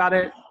talk about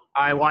it.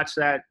 I watch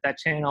that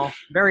channel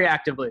very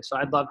actively, so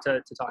I'd love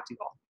to talk to you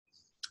all.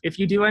 If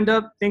you do end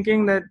up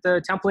thinking that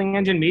the templating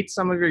engine meets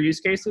some of your use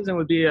cases and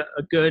would be a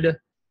good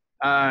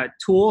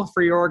tool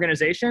for your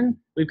organization,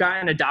 we've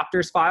got an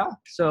adopters file.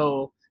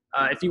 So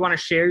if you want to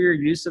share your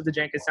use of the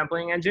Jenkins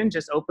Templating Engine,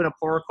 just open a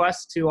pull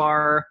request to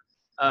our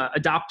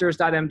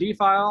adopters.md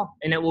file,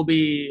 and it will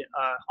be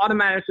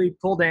automatically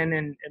pulled in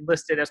and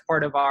listed as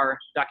part of our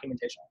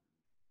documentation.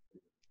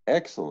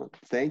 Excellent.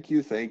 Thank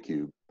you. Thank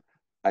you.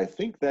 I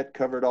think that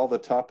covered all the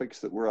topics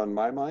that were on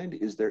my mind.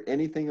 Is there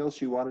anything else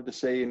you wanted to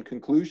say in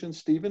conclusion,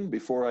 Stephen,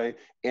 before I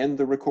end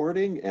the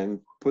recording and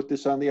put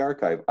this on the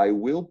archive? I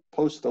will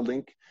post a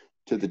link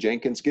to the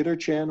Jenkins Gitter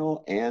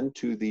channel and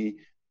to the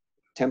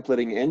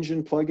Templating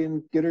Engine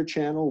plugin Gitter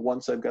channel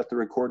once I've got the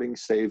recording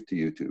saved to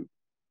YouTube.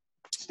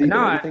 Stephen,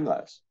 anything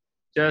last?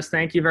 Just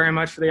thank you very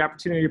much for the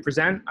opportunity to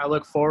present. I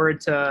look forward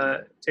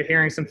to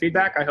hearing some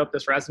feedback. I hope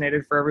this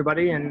resonated for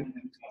everybody, and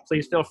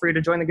please feel free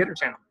to join the Gitter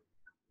channel.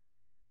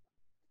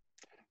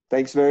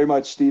 Thanks very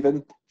much,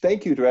 Stephen.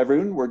 Thank you to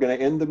everyone. We're going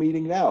to end the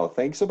meeting now.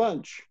 Thanks a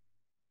bunch.